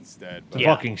gotten this instead. But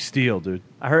Yeah. Fucking steal, dude.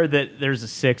 I heard that there's a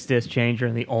 6-disc changer,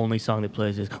 and the only song that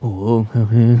plays is "Oh,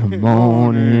 in the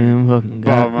morning, fucking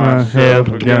got myself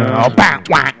a girl."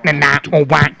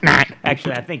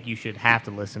 Actually, I think you should have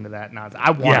to listen to that nonsense.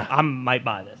 I might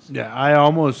buy this. Yeah, I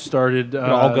almost started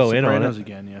all go in on Sopranos it.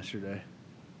 again yesterday.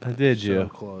 Did So you?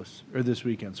 close. Or this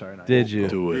weekend, sorry. Not Did yet. you?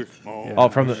 Do it. Oh,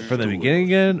 from the beginning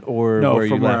again, or No, where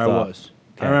from you where left I off? was.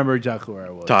 Okay. I remember exactly where I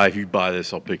was. Ty, if you buy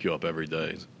this, I'll pick you up every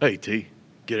day. Hey, T,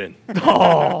 get in.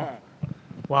 Oh,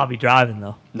 well, I'll be driving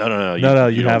though. No. No, you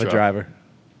don't have a drive. driver.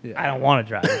 I don't want to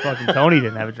drive. Fucking Tony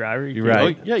didn't have a driver. You're Oh,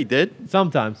 right. yeah, he did.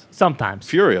 Sometimes. Sometimes.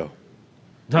 Furio.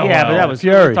 Yeah, but that was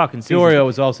Fury. we're talking season. Fiorio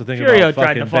was also thinking Furio about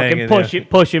tried to fucking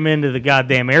push him into the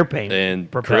goddamn airplane And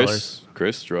propellers.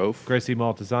 Chris drove. Gracie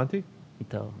Maltesanti?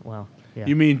 Well, yeah.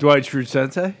 You mean Dwight Schrute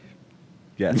Sensei?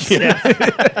 Yes.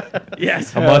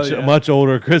 yes. a much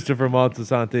older Christopher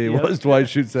Maltesanti was Dwight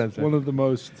Schrute Sensei. One of the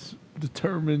most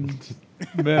determined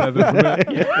men I've ever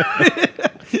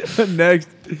met. Next.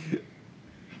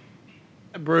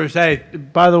 Bruce, hey,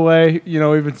 by the way,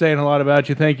 we've been saying a lot about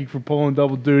you. Thank you for pulling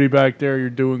double duty back there. You're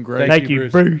doing great. Thank you,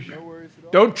 Bruce.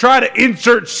 Don't try to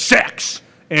insert sex.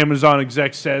 Amazon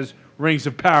exec says Rings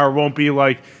of Power won't be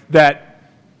like that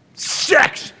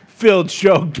sex-filled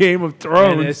show Game of And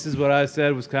Thrones. this is what I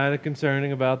said was kind of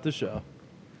concerning about the show.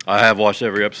 I have watched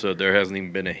every episode. There hasn't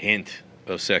even been a hint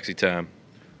of sexy time.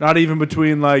 Not even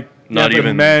between Not the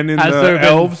even- men and Has the there been-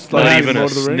 elves. Not like even Lord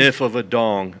a of the Rings? sniff of a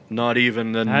dong. Not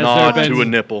even a Has nod there to been- a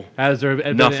nipple. Has there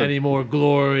been Nothing. any more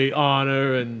glory,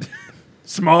 honor, and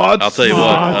Smarts. I'll tell you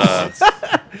what.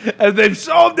 As they've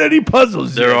solved any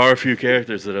puzzles. There yet. are a few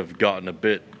characters that have gotten a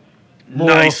bit More-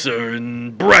 nicer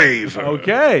and braver.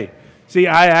 Okay. See,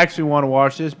 I actually want to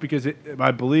watch this because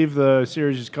I believe the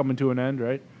series is coming to an end,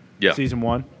 right? Yeah. Season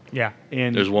 1. Yeah.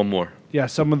 And There's one more. yeah,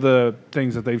 some of the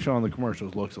things that they've shown in the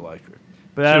commercials looks electric.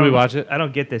 But I Should we don't- watch it? I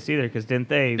don't get this either because didn't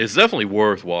they? It's definitely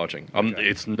worth watching.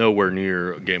 It's nowhere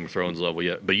near Game of Thrones level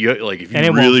yet, but if you And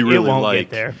it really, won't- it really won't like, get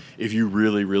there. if you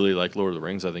really, really like Lord of the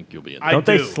Rings, I think you'll be in. Don't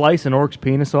they slice an orc's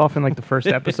penis off in like the first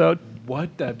episode?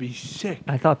 What? That'd be sick.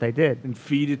 I thought they did. And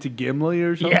feed it to Gimli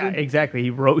or something? Yeah, exactly. He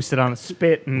roasted on a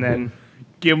spit and then.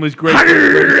 Gimli's great.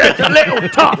 It's a little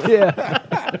tough.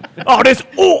 yeah. Oh, this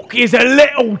orc is a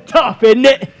little tough, isn't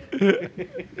it?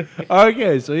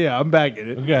 Okay, so yeah, I'm back in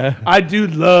it. Okay. I do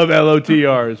love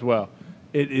LOTR as well.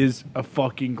 It is a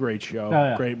fucking great show.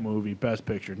 yeah. Great movie. Best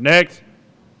picture. Next.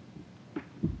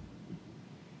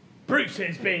 Bruce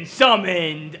has been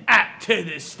summoned up to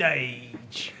the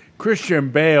stage. Christian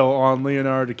Bale on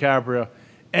Leonardo DiCaprio.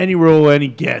 Any role any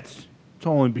gets. It's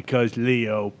only because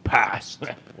Leo passed.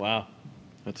 Wow.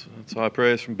 That's high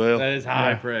praise from Bale. That is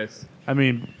high Yeah. praise. I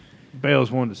mean,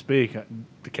 Bale's one to speak.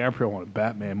 DiCaprio wanted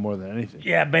Batman more than anything.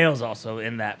 Yeah, Bale's also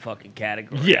in that fucking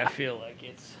category. Yeah. I feel like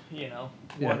it's,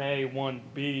 1A,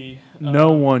 1B.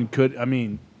 No one could. I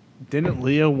mean, didn't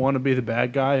Leo want to be the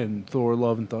bad guy in Thor: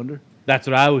 Love and Thunder? That's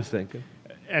what I was thinking.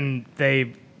 And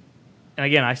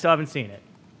again, I still haven't seen it,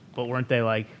 but weren't they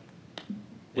like,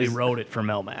 we wrote it for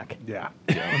Melmac? Yeah.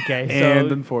 Okay, And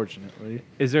so unfortunately,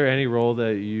 Is there any role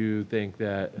that you think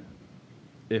that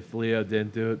if Leo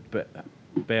didn't do it, but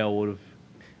Bale would have?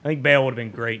 I think Bale would have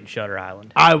been great in Shutter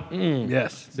Island. Yes. Yeah, that's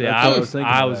what I thinking was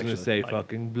about, gonna actually. say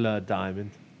fucking Blood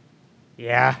Diamond.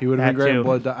 Yeah, He would have been that great too. in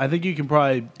Blood. I think you can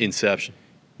probably Inception.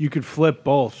 you could flip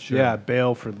both. Yeah,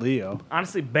 Bale for Leo.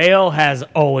 Honestly, Bale has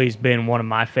always been one of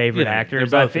my favorite Yeah,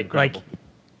 actors. they're I both think, like, incredible.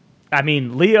 I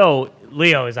mean,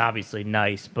 Leo is obviously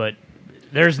nice, but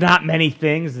there's not many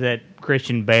things that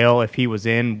Christian Bale, if he was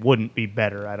in, wouldn't be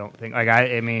better. I don't think. Like,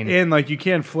 I mean, And like you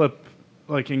can't flip.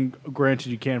 Like, granted,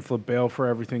 you can't flip Bale for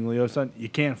everything Leo's done. You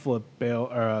can't flip Bale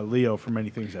or Leo for many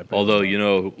things that. Bale's Although, done. you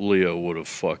know, Leo would have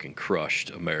fucking crushed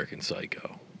American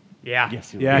Psycho. yeah,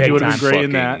 Yes, yeah, big he would have time. been great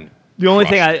in that. Fucking The only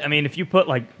thing crushed. I mean, if you put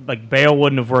like Bale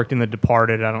wouldn't have worked in The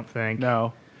Departed, I don't think.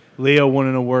 No, Leo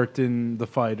wouldn't have worked in The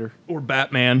Fighter. Or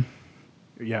Batman.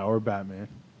 Yeah, or Batman.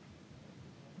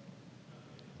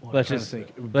 Let's trying just to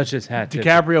think. let's just hat tip.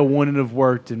 DiCaprio wouldn't have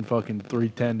worked in fucking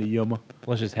 310 to Yuma.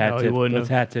 Let's just hat No, he tip. wouldn't Let's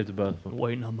have. hat tip to both of them.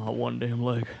 Waiting on my one damn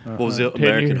leg. What was it?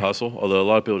 American years. Hustle? Although a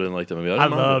lot of people didn't like that movie. I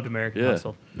didn't mind loved it. American Yeah.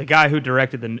 Hustle. The guy who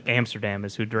directed the Amsterdam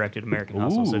is who directed American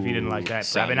Hustle. So if you didn't like that,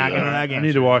 Sound probably not good. gonna like I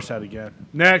need to watch that again.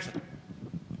 Next.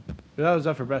 That was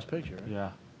up for Best Picture. Right? Yeah.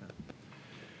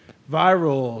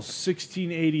 Viral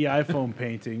 1680 iPhone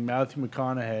painting. Matthew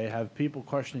McConaughey have people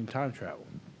questioning time travel.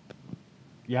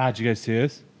 Yeah, did you guys see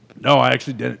this? No, I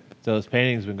actually didn't. So this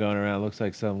painting's been going around. It looks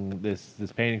like this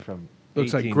painting from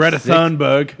Looks like Greta 1860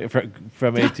 Thunberg.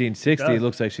 from 1860. does. It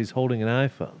looks like she's holding an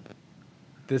iPhone.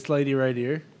 This lady right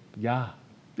here. Yeah.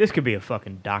 This could be a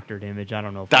fucking doctored image. I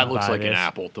don't know if That I'll looks buy like an this.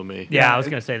 apple to me. Yeah, I was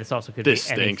gonna say this also could This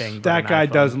be stinks. anything. but That an guy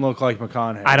iPhone. doesn't look like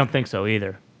McConaughey. I don't think so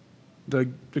either. The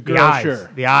The girl, eyes, sure.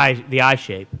 the eye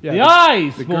shape. Yeah, The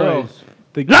eyes, the boys. girls.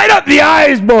 The, Light up the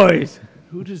eyes, boys.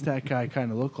 who does that guy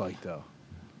kind of look like, though?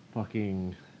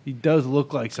 Fucking He does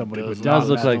look like somebody, but Does not does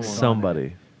look Matthew like McConaughey. somebody.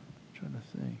 I'm trying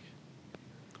to think.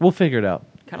 We'll figure it out.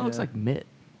 Kind of looks Yeah. like Mitt.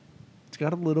 It's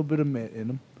got a little bit of mitt in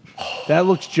him. That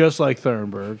looks just like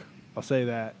Thunberg. I'll say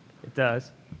that. It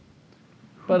does.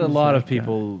 But a Who's lot that of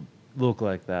people look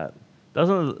like that.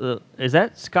 Doesn't is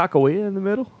that Skakawea in the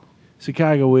middle?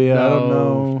 Chicago, I don't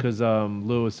know. because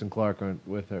Lewis and Clark aren't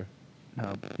with her.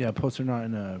 No. Yeah, plus they're not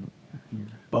in a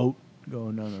boat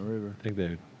going down the river. I think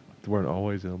they weren't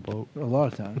always in a boat. A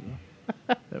lot of times.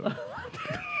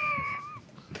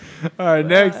 All right,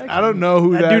 next. I don't know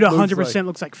who That that dude looks 100%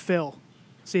 looks like Phil.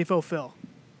 CFO Phil.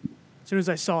 As soon as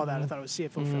I saw that, I thought it was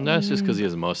CFO Phil. That's just because he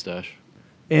has a mustache.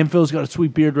 And Phil's got a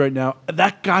sweet beard right now.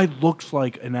 That guy looks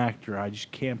like an actor. I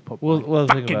just can't put my We'll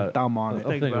think fucking about it. thumb on I'll it.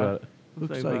 think about it.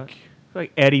 Looks Think about like,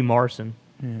 Like Eddie Marson.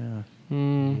 yeah.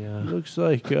 Yeah. Looks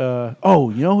like, oh,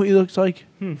 you know who he looks like?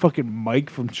 Fucking Mike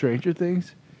from Stranger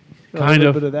Things. A Kind little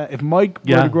of. bit of that. If Mike were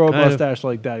Yeah, to grow a kind of. mustache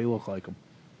like that, he look like him.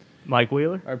 Mike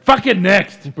Wheeler. All right, fucking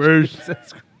next, Bruce.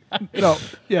 No,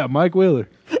 yeah, Mike Wheeler.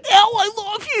 I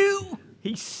love you.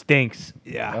 He stinks.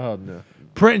 Yeah. Oh no.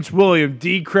 Prince William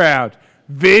D. Crowd.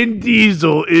 Vin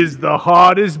Diesel is the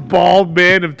hottest bald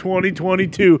man of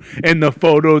 2022. And the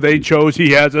photo they chose,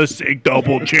 he has a sick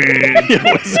double chin.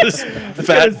 What's this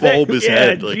fat bulbous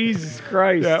head? Like, Jesus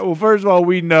Christ. Yeah, well, first of all,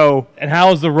 we know. And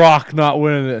how is The Rock not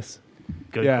winning this?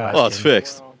 Good Yeah. question. well, it's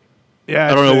fixed. Yeah, I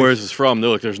don't know it's- where this is from.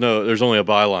 Look, there's only a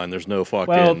byline. There's no fucking.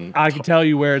 Well, I can tell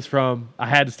you where it's from. I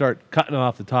had to start cutting it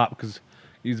off the top because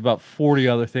he's about 40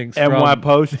 other things. NY from.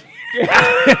 Post.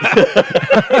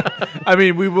 I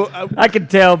mean, we will. I could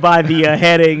tell by the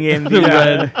heading in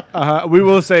the We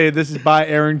will say this is by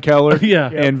Aaron Keller. Yeah.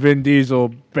 And Vin Diesel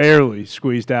barely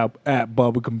squeezed out at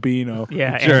Bubba Campino.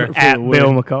 yeah, Sure. and at For the win.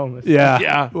 Bill McComas. Yeah.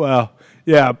 Yeah. Well,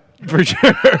 yeah, for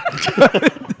sure.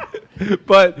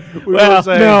 But we will Well,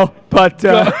 say no, but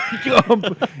yeah.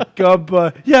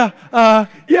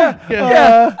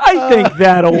 I think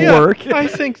that'll work. I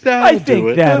think that. I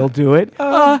think that'll do it.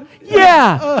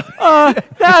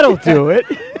 That'll do it.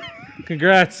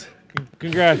 Congrats.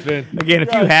 Congrats, Vin. Again,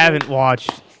 if you haven't watched,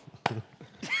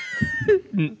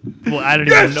 well, I don't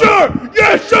even know.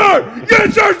 Yes, sir.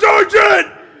 Yes, sir,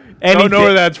 Sergeant. Anything, know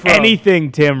where that's from.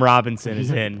 Anything Tim Robinson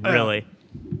is in, really.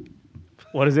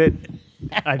 What is it?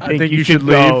 I think you should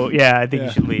leave. go. Yeah, I think Yeah.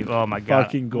 you should leave. Oh my god,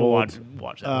 Fucking We'll gold.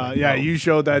 watch that. Yeah, you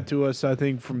showed that to us. I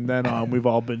think from then on, we've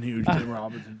all been huge Tim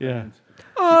Robinson Yeah.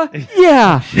 fans.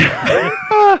 Yeah.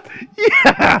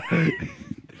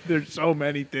 There's so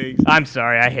many things. I'm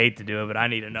sorry, I hate to do it, but I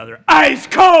need another. Ice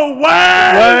cold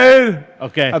Wayne.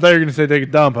 Okay. I thought you were gonna say take a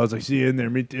dump. I was like, see you in there.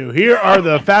 Me too. Here are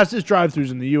the fastest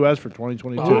drive-throughs in the U.S. for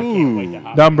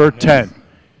 2022. Number 10.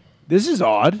 This is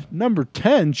odd. Number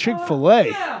 10,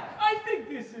 Chick-fil-A. I think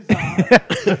this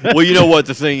is. Well, you know what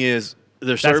the thing is.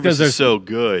 Their 'cause service they're- is so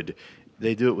good.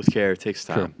 They do it with care. It takes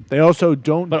time. They also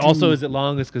don't. But also, is it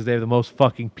longest because they have the most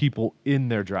fucking people in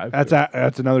their drive-thru?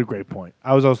 That's another great point.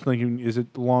 I was also thinking, is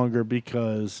it longer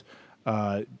because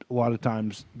a lot of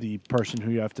times the person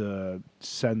who you have to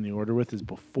send the order with is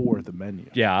before the menu.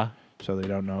 Yeah. So they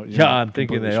don't know. Yeah, I'm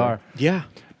thinking they are. Yeah.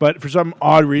 But for some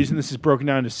odd reason, this is broken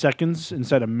down into seconds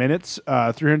instead of minutes.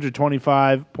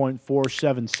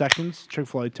 325.47 seconds,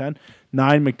 Chick-fil-A 10.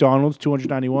 9 McDonald's,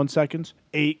 291 seconds.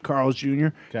 8 Carl's Jr.,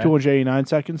 289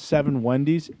 seconds. 7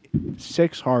 Wendy's,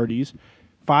 6 Hardee's,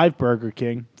 5 Burger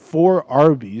King, 4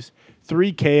 Arby's,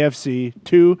 3 KFC,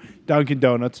 2 Dunkin'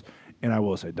 Donuts. And I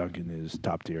will say Dunkin' is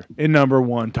top tier. And number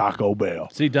 1, Taco Bell.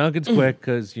 See, Dunkin's quick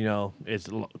because, it's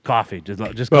coffee. Just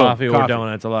Boom, coffee or coffee.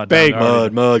 donuts. A lot.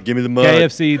 Bacon. Mud. Give me the mud.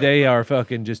 KFC, they are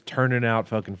fucking just turning out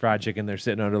fucking fried chicken. They're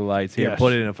sitting under the lights. Here, Yes.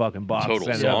 put it in a fucking box. Total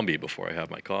send it up. zombie before I have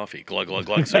my coffee. Glug, glug,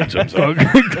 glug. Zoom, zoom, zoom.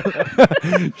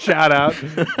 Shout out.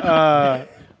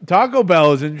 Taco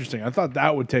Bell is interesting. I thought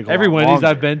that would take a Every lot Wendy's longer.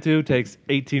 I've been to takes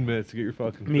 18 minutes to get your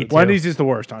fucking Me food. too. Wendy's is the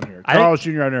worst on here. I think- Carl's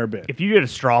Jr. I've never been. If you did a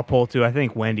straw poll too, I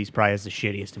think Wendy's probably has the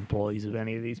shittiest employees of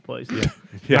any of these places.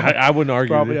 Yeah, I wouldn't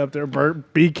argue. Probably with up there.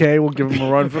 BK will give them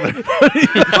a run for their they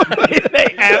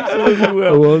absolutely I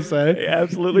will. will say. They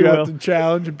absolutely You will. have to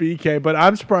challenge BK, but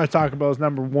I'm surprised Taco Bell is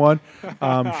number 1.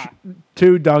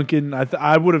 2, Dunkin'.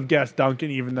 I would have guessed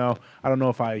Dunkin', even though I don't know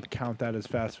if I count that as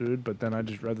fast food, but then I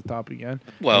just read the top again.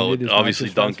 Well, And it is not obviously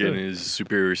just fast Dunkin' food. is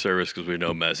superior service because we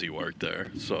know Messi worked there.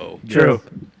 So True.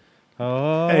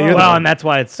 Oh, Hey, you're Well, the- and that's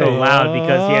why it's so loud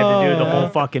because he had to do the whole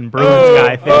fucking Bruins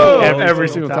guy thing every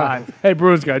single time. Hey,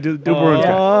 Bruins guy, do Bruins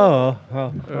guy.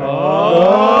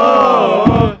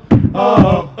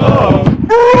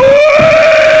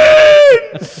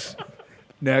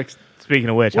 Next. Speaking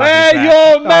of which, wear hockey's back. your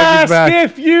Hockey's mask back.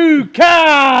 if you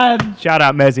can. Shout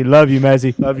out Messi. Love you,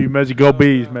 Messi. Love you, Mezzy. Go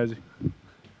Bees, Mezzy.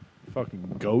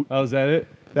 Fucking goat. Oh, is that it?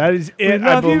 That is it.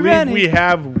 I love you, believe Rennie. we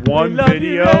have one love you,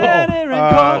 video. Rennie,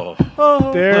 There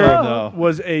Oh, no.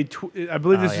 was I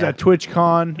believe this is yeah. at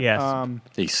TwitchCon. Yes.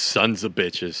 these sons of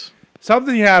bitches.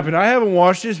 Something happened. I haven't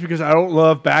watched this because I don't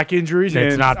love back injuries,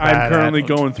 It's and not I'm bad, currently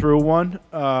actually. going through one.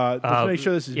 Let's make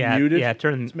sure this is muted. Yeah,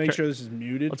 Let's make sure this is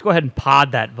muted. Let's go ahead and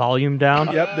pod that volume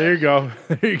down. Yep, there you go.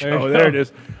 There you go. There it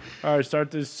is. All right, start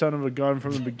this son of a gun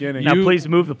from the beginning. Now, please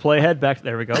move the playhead back.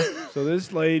 There we go. So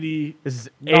this lady, This is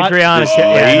Not Adriana. this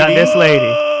Yeah, not this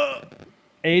lady.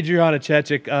 Adriana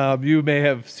Chechik. You may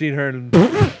have seen her in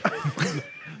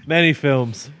many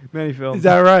films. Many films. is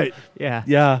that right? Yeah.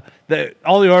 Yeah,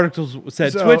 all the articles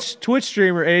said So- Twitch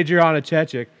streamer Adriana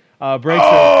Chechik breaks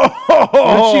her.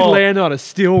 Did she land on a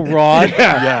steel rod?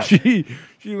 Yeah.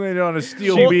 She landed on a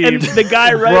steel Well, beam. and the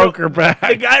guy broke her back.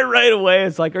 The guy right away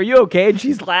is like, "Are you okay?" And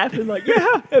she's laughing like,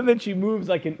 "Yeah." And then she moves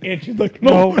like an inch. She's like,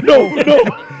 "No."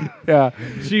 Yeah,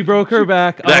 She broke her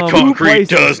back. That concrete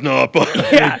does not budge.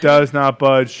 it does not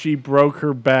budge. She broke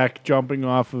her back jumping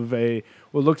off of what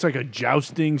looks like a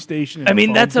jousting station. in I mean,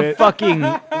 foam that's a pit. fucking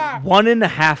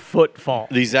 1.5 foot fall.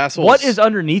 These assholes. What is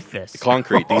underneath this?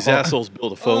 concrete? These assholes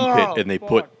build a foam pit and they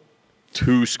put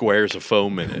 2 squares of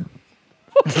foam in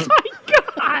it.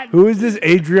 Who is this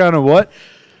Adriana? What?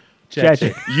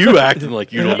 Chechik. You acting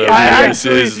like you don't know who I this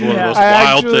actually- is one of the most I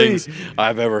wild actually- things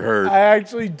I've ever heard. I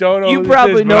actually don't know. You who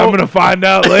probably this is, but know- I'm gonna find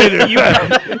out later.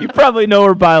 You probably know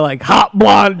her by like hot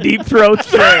blonde deep throat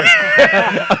stare.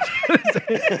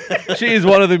 She's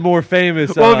one of the more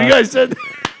famous. Well, if you guys said,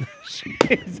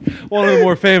 she's one of the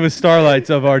more famous starlights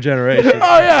of our generation.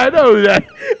 oh yeah, I know who that.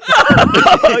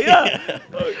 Oh yeah.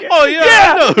 Oh yeah,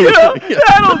 I know.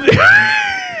 That'll do.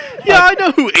 Yeah, I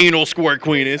know who Anal Squirt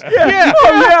Queen is. Yeah.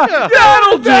 Oh yeah.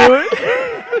 That'll do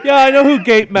it. Yeah, I know who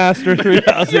Gate Master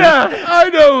 3000. Yeah, I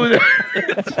know who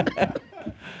that.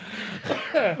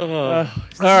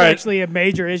 This is actually a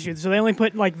major issue. So they only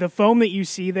put like the foam that you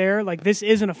see there. Like this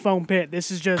isn't a foam pit.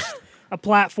 This is just a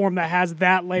platform that has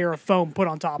that layer of foam put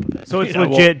on top of it. So it's Yeah, well-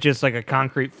 legit just like a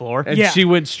concrete floor. And Yeah. she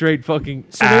went straight fucking.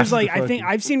 So there's ass like to I think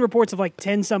fucking- I've seen reports of like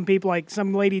 10 some people, like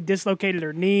some lady dislocated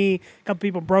her knee, a couple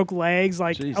people broke legs,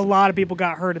 like Jesus. a lot of people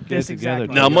got hurt at this together,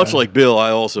 exact Now, moment. much like Bill, I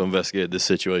also investigated this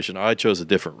situation. I chose a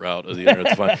different route of the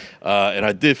internet to find, and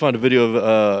I did find a video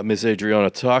of Miss Adriana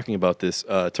talking about this.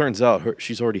 Turns out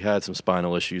she's already had some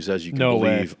spinal issues, as you can No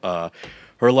way. believe.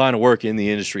 Her line of work in the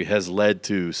industry has led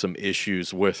to some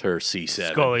issues with her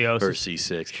C7, Scoliosis. her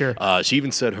C6. Sure. She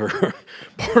even said her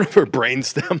part of her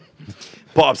brainstem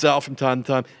pops out from time to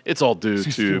time. It's all due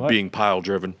to what? being pile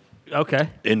driven Okay.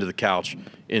 into the couch,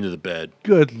 into the bed,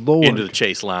 Good lord. into the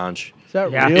chase lounge. Is that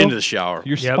Yeah. real? into the shower.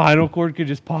 Your Yep. spinal cord could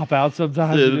just pop out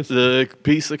sometimes. It just The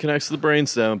piece that connects to the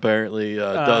brainstem apparently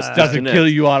doesn't doesn't kill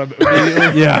you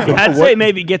immediately. Yeah. I'd say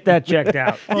maybe get that checked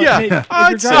out. Yeah,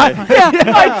 I'd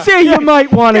I'd say you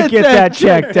might want to get that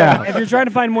checked out. If you're trying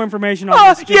to find more information on Oh,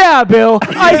 this, just yeah, Bill.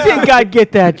 I think I'd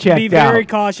get that checked be very out.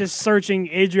 cautious searching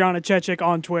Adriana Chechik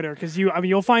on Twitter because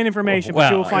you'll find information, Well,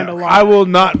 but you'll find a lot. I will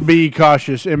not be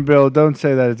cautious. And Bill, don't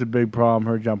say that it's a big problem,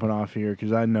 her jumping off here,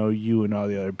 because I know you and all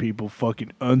the other people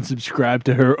fucking unsubscribe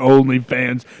to her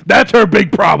OnlyFans. That's her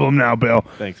big problem now, Bill.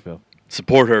 Thanks, Bill.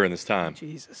 Support her in this time.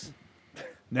 Jesus.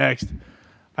 Next.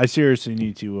 I seriously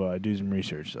need to do some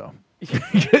research, though.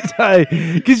 Because,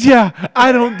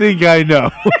 I don't think I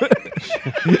know.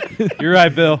 You're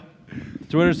right, Bill.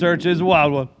 Twitter search is a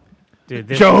wild one. Dude,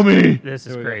 this Show is, me. This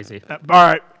is crazy. All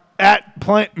right. At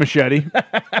Plant Machete.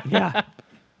 Yeah.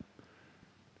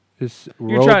 This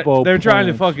They're trying to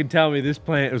Robo-Plant. fucking tell me this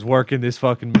plant is working this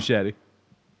fucking machete.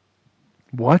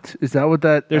 What? Is that what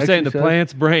that They're saying the actually says?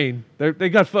 plant's brain. They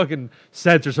got fucking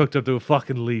sensors hooked up to a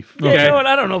fucking leaf. Yeah, you know what?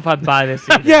 I don't know if I'd buy this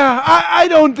either. Yeah, I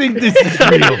don't think this is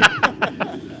real.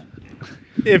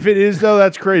 If it is, though,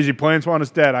 that's crazy. Plants want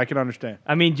us dead. I can understand.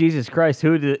 I mean, Jesus Christ,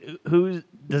 who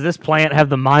does this plant have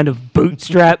the mind of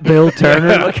Bootstrap Bill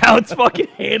Turner? Look how it's fucking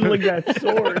handling that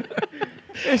sword.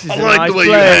 This is I a like nice the way you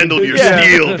blade. handled your Yeah.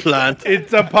 steel plant.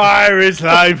 It's a pirate's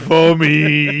life for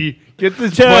me. Get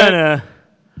this plant. Turner.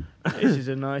 This is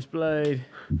a nice blade.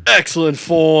 Excellent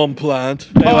form, plant.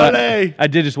 Olé. I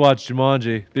did just watch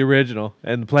Jumanji, the original,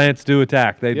 and the plants do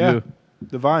attack. They Yeah. do.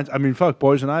 The vines. I mean, fuck,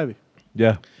 Poison Ivy.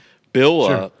 Yeah.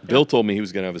 Bill told me he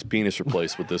was going to have his penis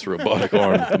replaced with this robotic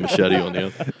arm with the machete on the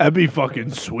end. That'd be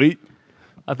fucking sweet.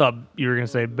 I thought you were gonna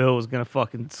say Bill was gonna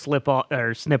fucking slip off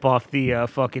or snip off the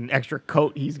fucking extra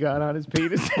coat he's got on his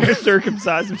penis and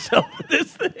circumcise himself with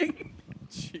this thing.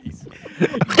 Jeez.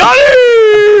 Got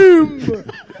him!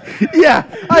 Yeah,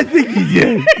 I think he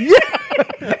did.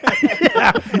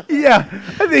 Yeah,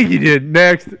 I think he did.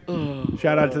 Next.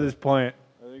 Shout out to this plant.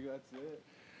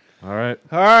 All right.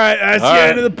 All right, that's All the right.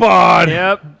 end of the pod.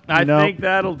 Yep, I No. think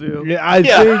that'll do. Yeah, I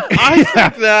Yeah, think. I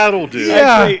think that'll do.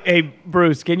 Yeah. Hey,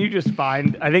 Bruce, can you just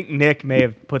find? I think Nick may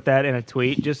have put that in a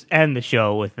tweet. Just end the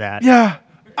show with that. Yeah,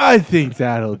 I think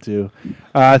that'll do.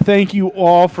 Thank you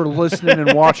all for listening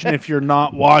and watching. If you're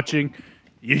not watching,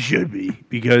 you should be,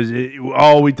 because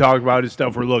all we talk about is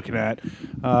stuff we're looking at.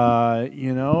 I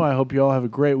hope you all have a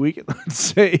great week. Let's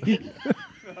say,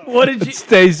 What did you?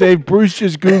 stay safe. Bruce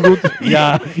just Googled.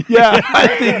 yeah, I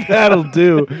think that'll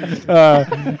do.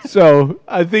 So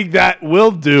I think that will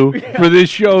do for this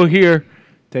show here.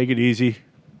 Take it easy.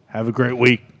 Have a great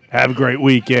week. Have a great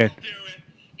weekend.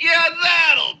 Yeah,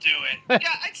 that'll do it. Yeah,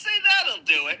 I'd say that'll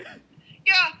do it.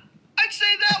 Yeah, I'd say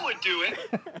that would do it.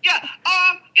 Yeah,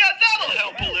 that'll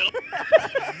help a little.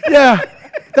 Yeah,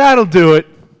 that'll do it.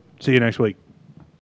 See you next week.